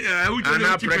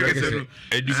ana prekese no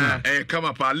edisi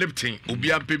kama pa Lipton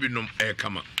obi ampe bi nom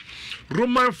kama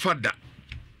Roman father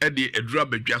Eddie Edra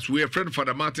Bedjas, we friend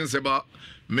Father Martin Seba,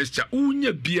 Mr.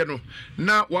 Unya Biano,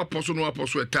 na waposo no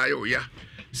waposo etayo ya,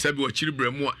 Sebi wa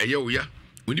chilibremo a yao ya,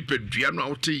 Unipedriano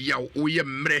out ya oye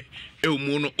mre,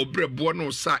 mono obre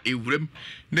bono sa evrem,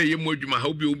 ne ye mojuma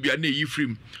hobi ubia ne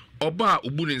yifrim, Oba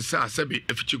ubunin sa sebi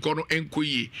efichikono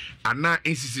enkoye, ana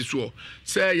insisi so,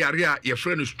 se yaria ye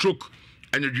friend stroke.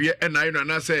 And you and I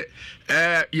know, say,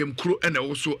 yem crew and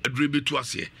also a dribble to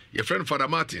us here. Your friend Father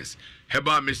Martins,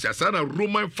 Heba Mr. Sana,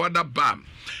 Roman Father Bam.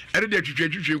 And the teacher,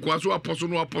 Quaso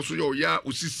Apostle, ya,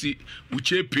 Usisi,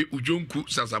 Uchepe, Ujonku,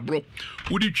 Sasabro,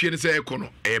 Udi Chense Econo,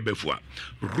 Ebefua.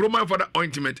 Roman Father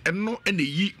ointment, and no any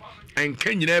ye, and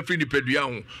Kenya every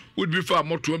Pedian would be far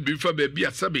more to be for baby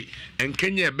a sabi, and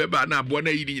Kenya Beba na Buana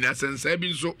eating as and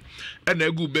Sabin so, and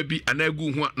a good baby, and a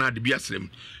good one, not be a slim.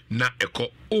 Na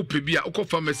eko opebia oko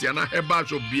pharmacy na heba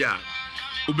so bia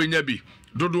obenya bi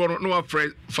dodo no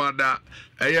afre father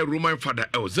Roman father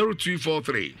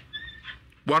 0243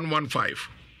 115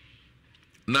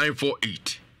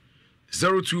 948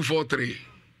 0243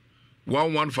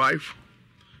 115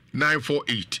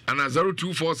 948 and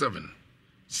 0247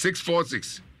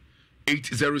 646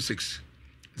 806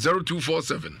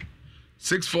 0247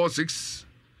 646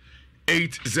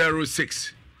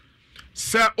 806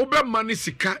 Sa oba mani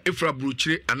sika efra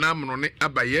bruchire anamno ne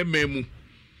abaye memu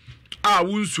a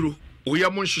wunsuro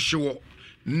oyamo nhihyewo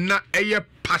na eye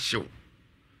pashew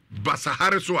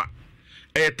basahare so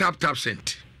a tap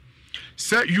cent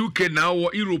sa UK na wo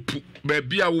Europe ba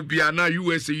bia wo bia na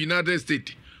USA United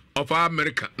States of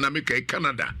America na America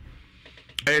Canada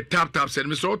tap cent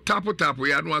me so tap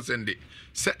ya no asende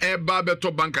sa ba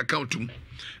beto bank account mu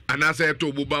ana sa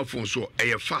to mobile phone so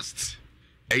fast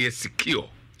secure.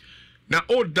 Now,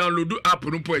 all download app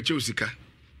no po eche osika.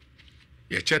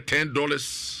 You check $10,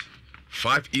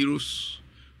 5 euros,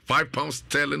 £5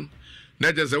 sterling.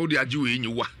 Na just how the aju in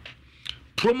you wa.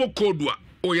 Promo code wa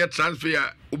o ya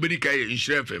transfer ubedika ye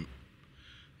insure FM.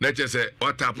 Na just say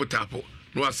what tapo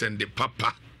no send the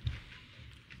papa.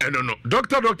 No.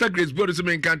 Dr. Grace Boris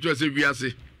men can't you say we are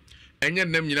say. Enye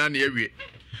nem nyina na ewie.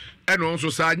 And also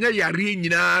sa nya yare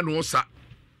nyina no sa.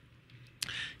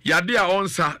 Yade a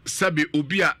onsa sabe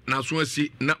obi a naso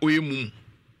asi na oyemum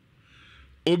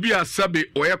obi a sabe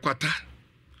oyekwata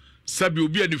sabe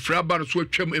obi a ni fraba no so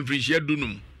atwam enfrinhia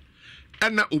dunum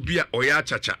ana obi a oya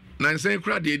chacha na nsan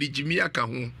kura de jimi aka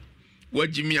ho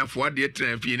wajimi afo ade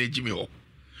trenfie na jimi ho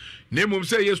nemum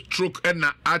say yes stroke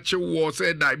na ache wo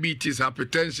say diabetes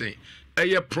hypertension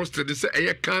prostate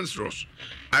say cancerous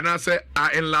ana say a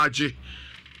enlarge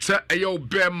say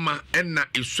obema na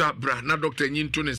isua bra na doctor nyinto ne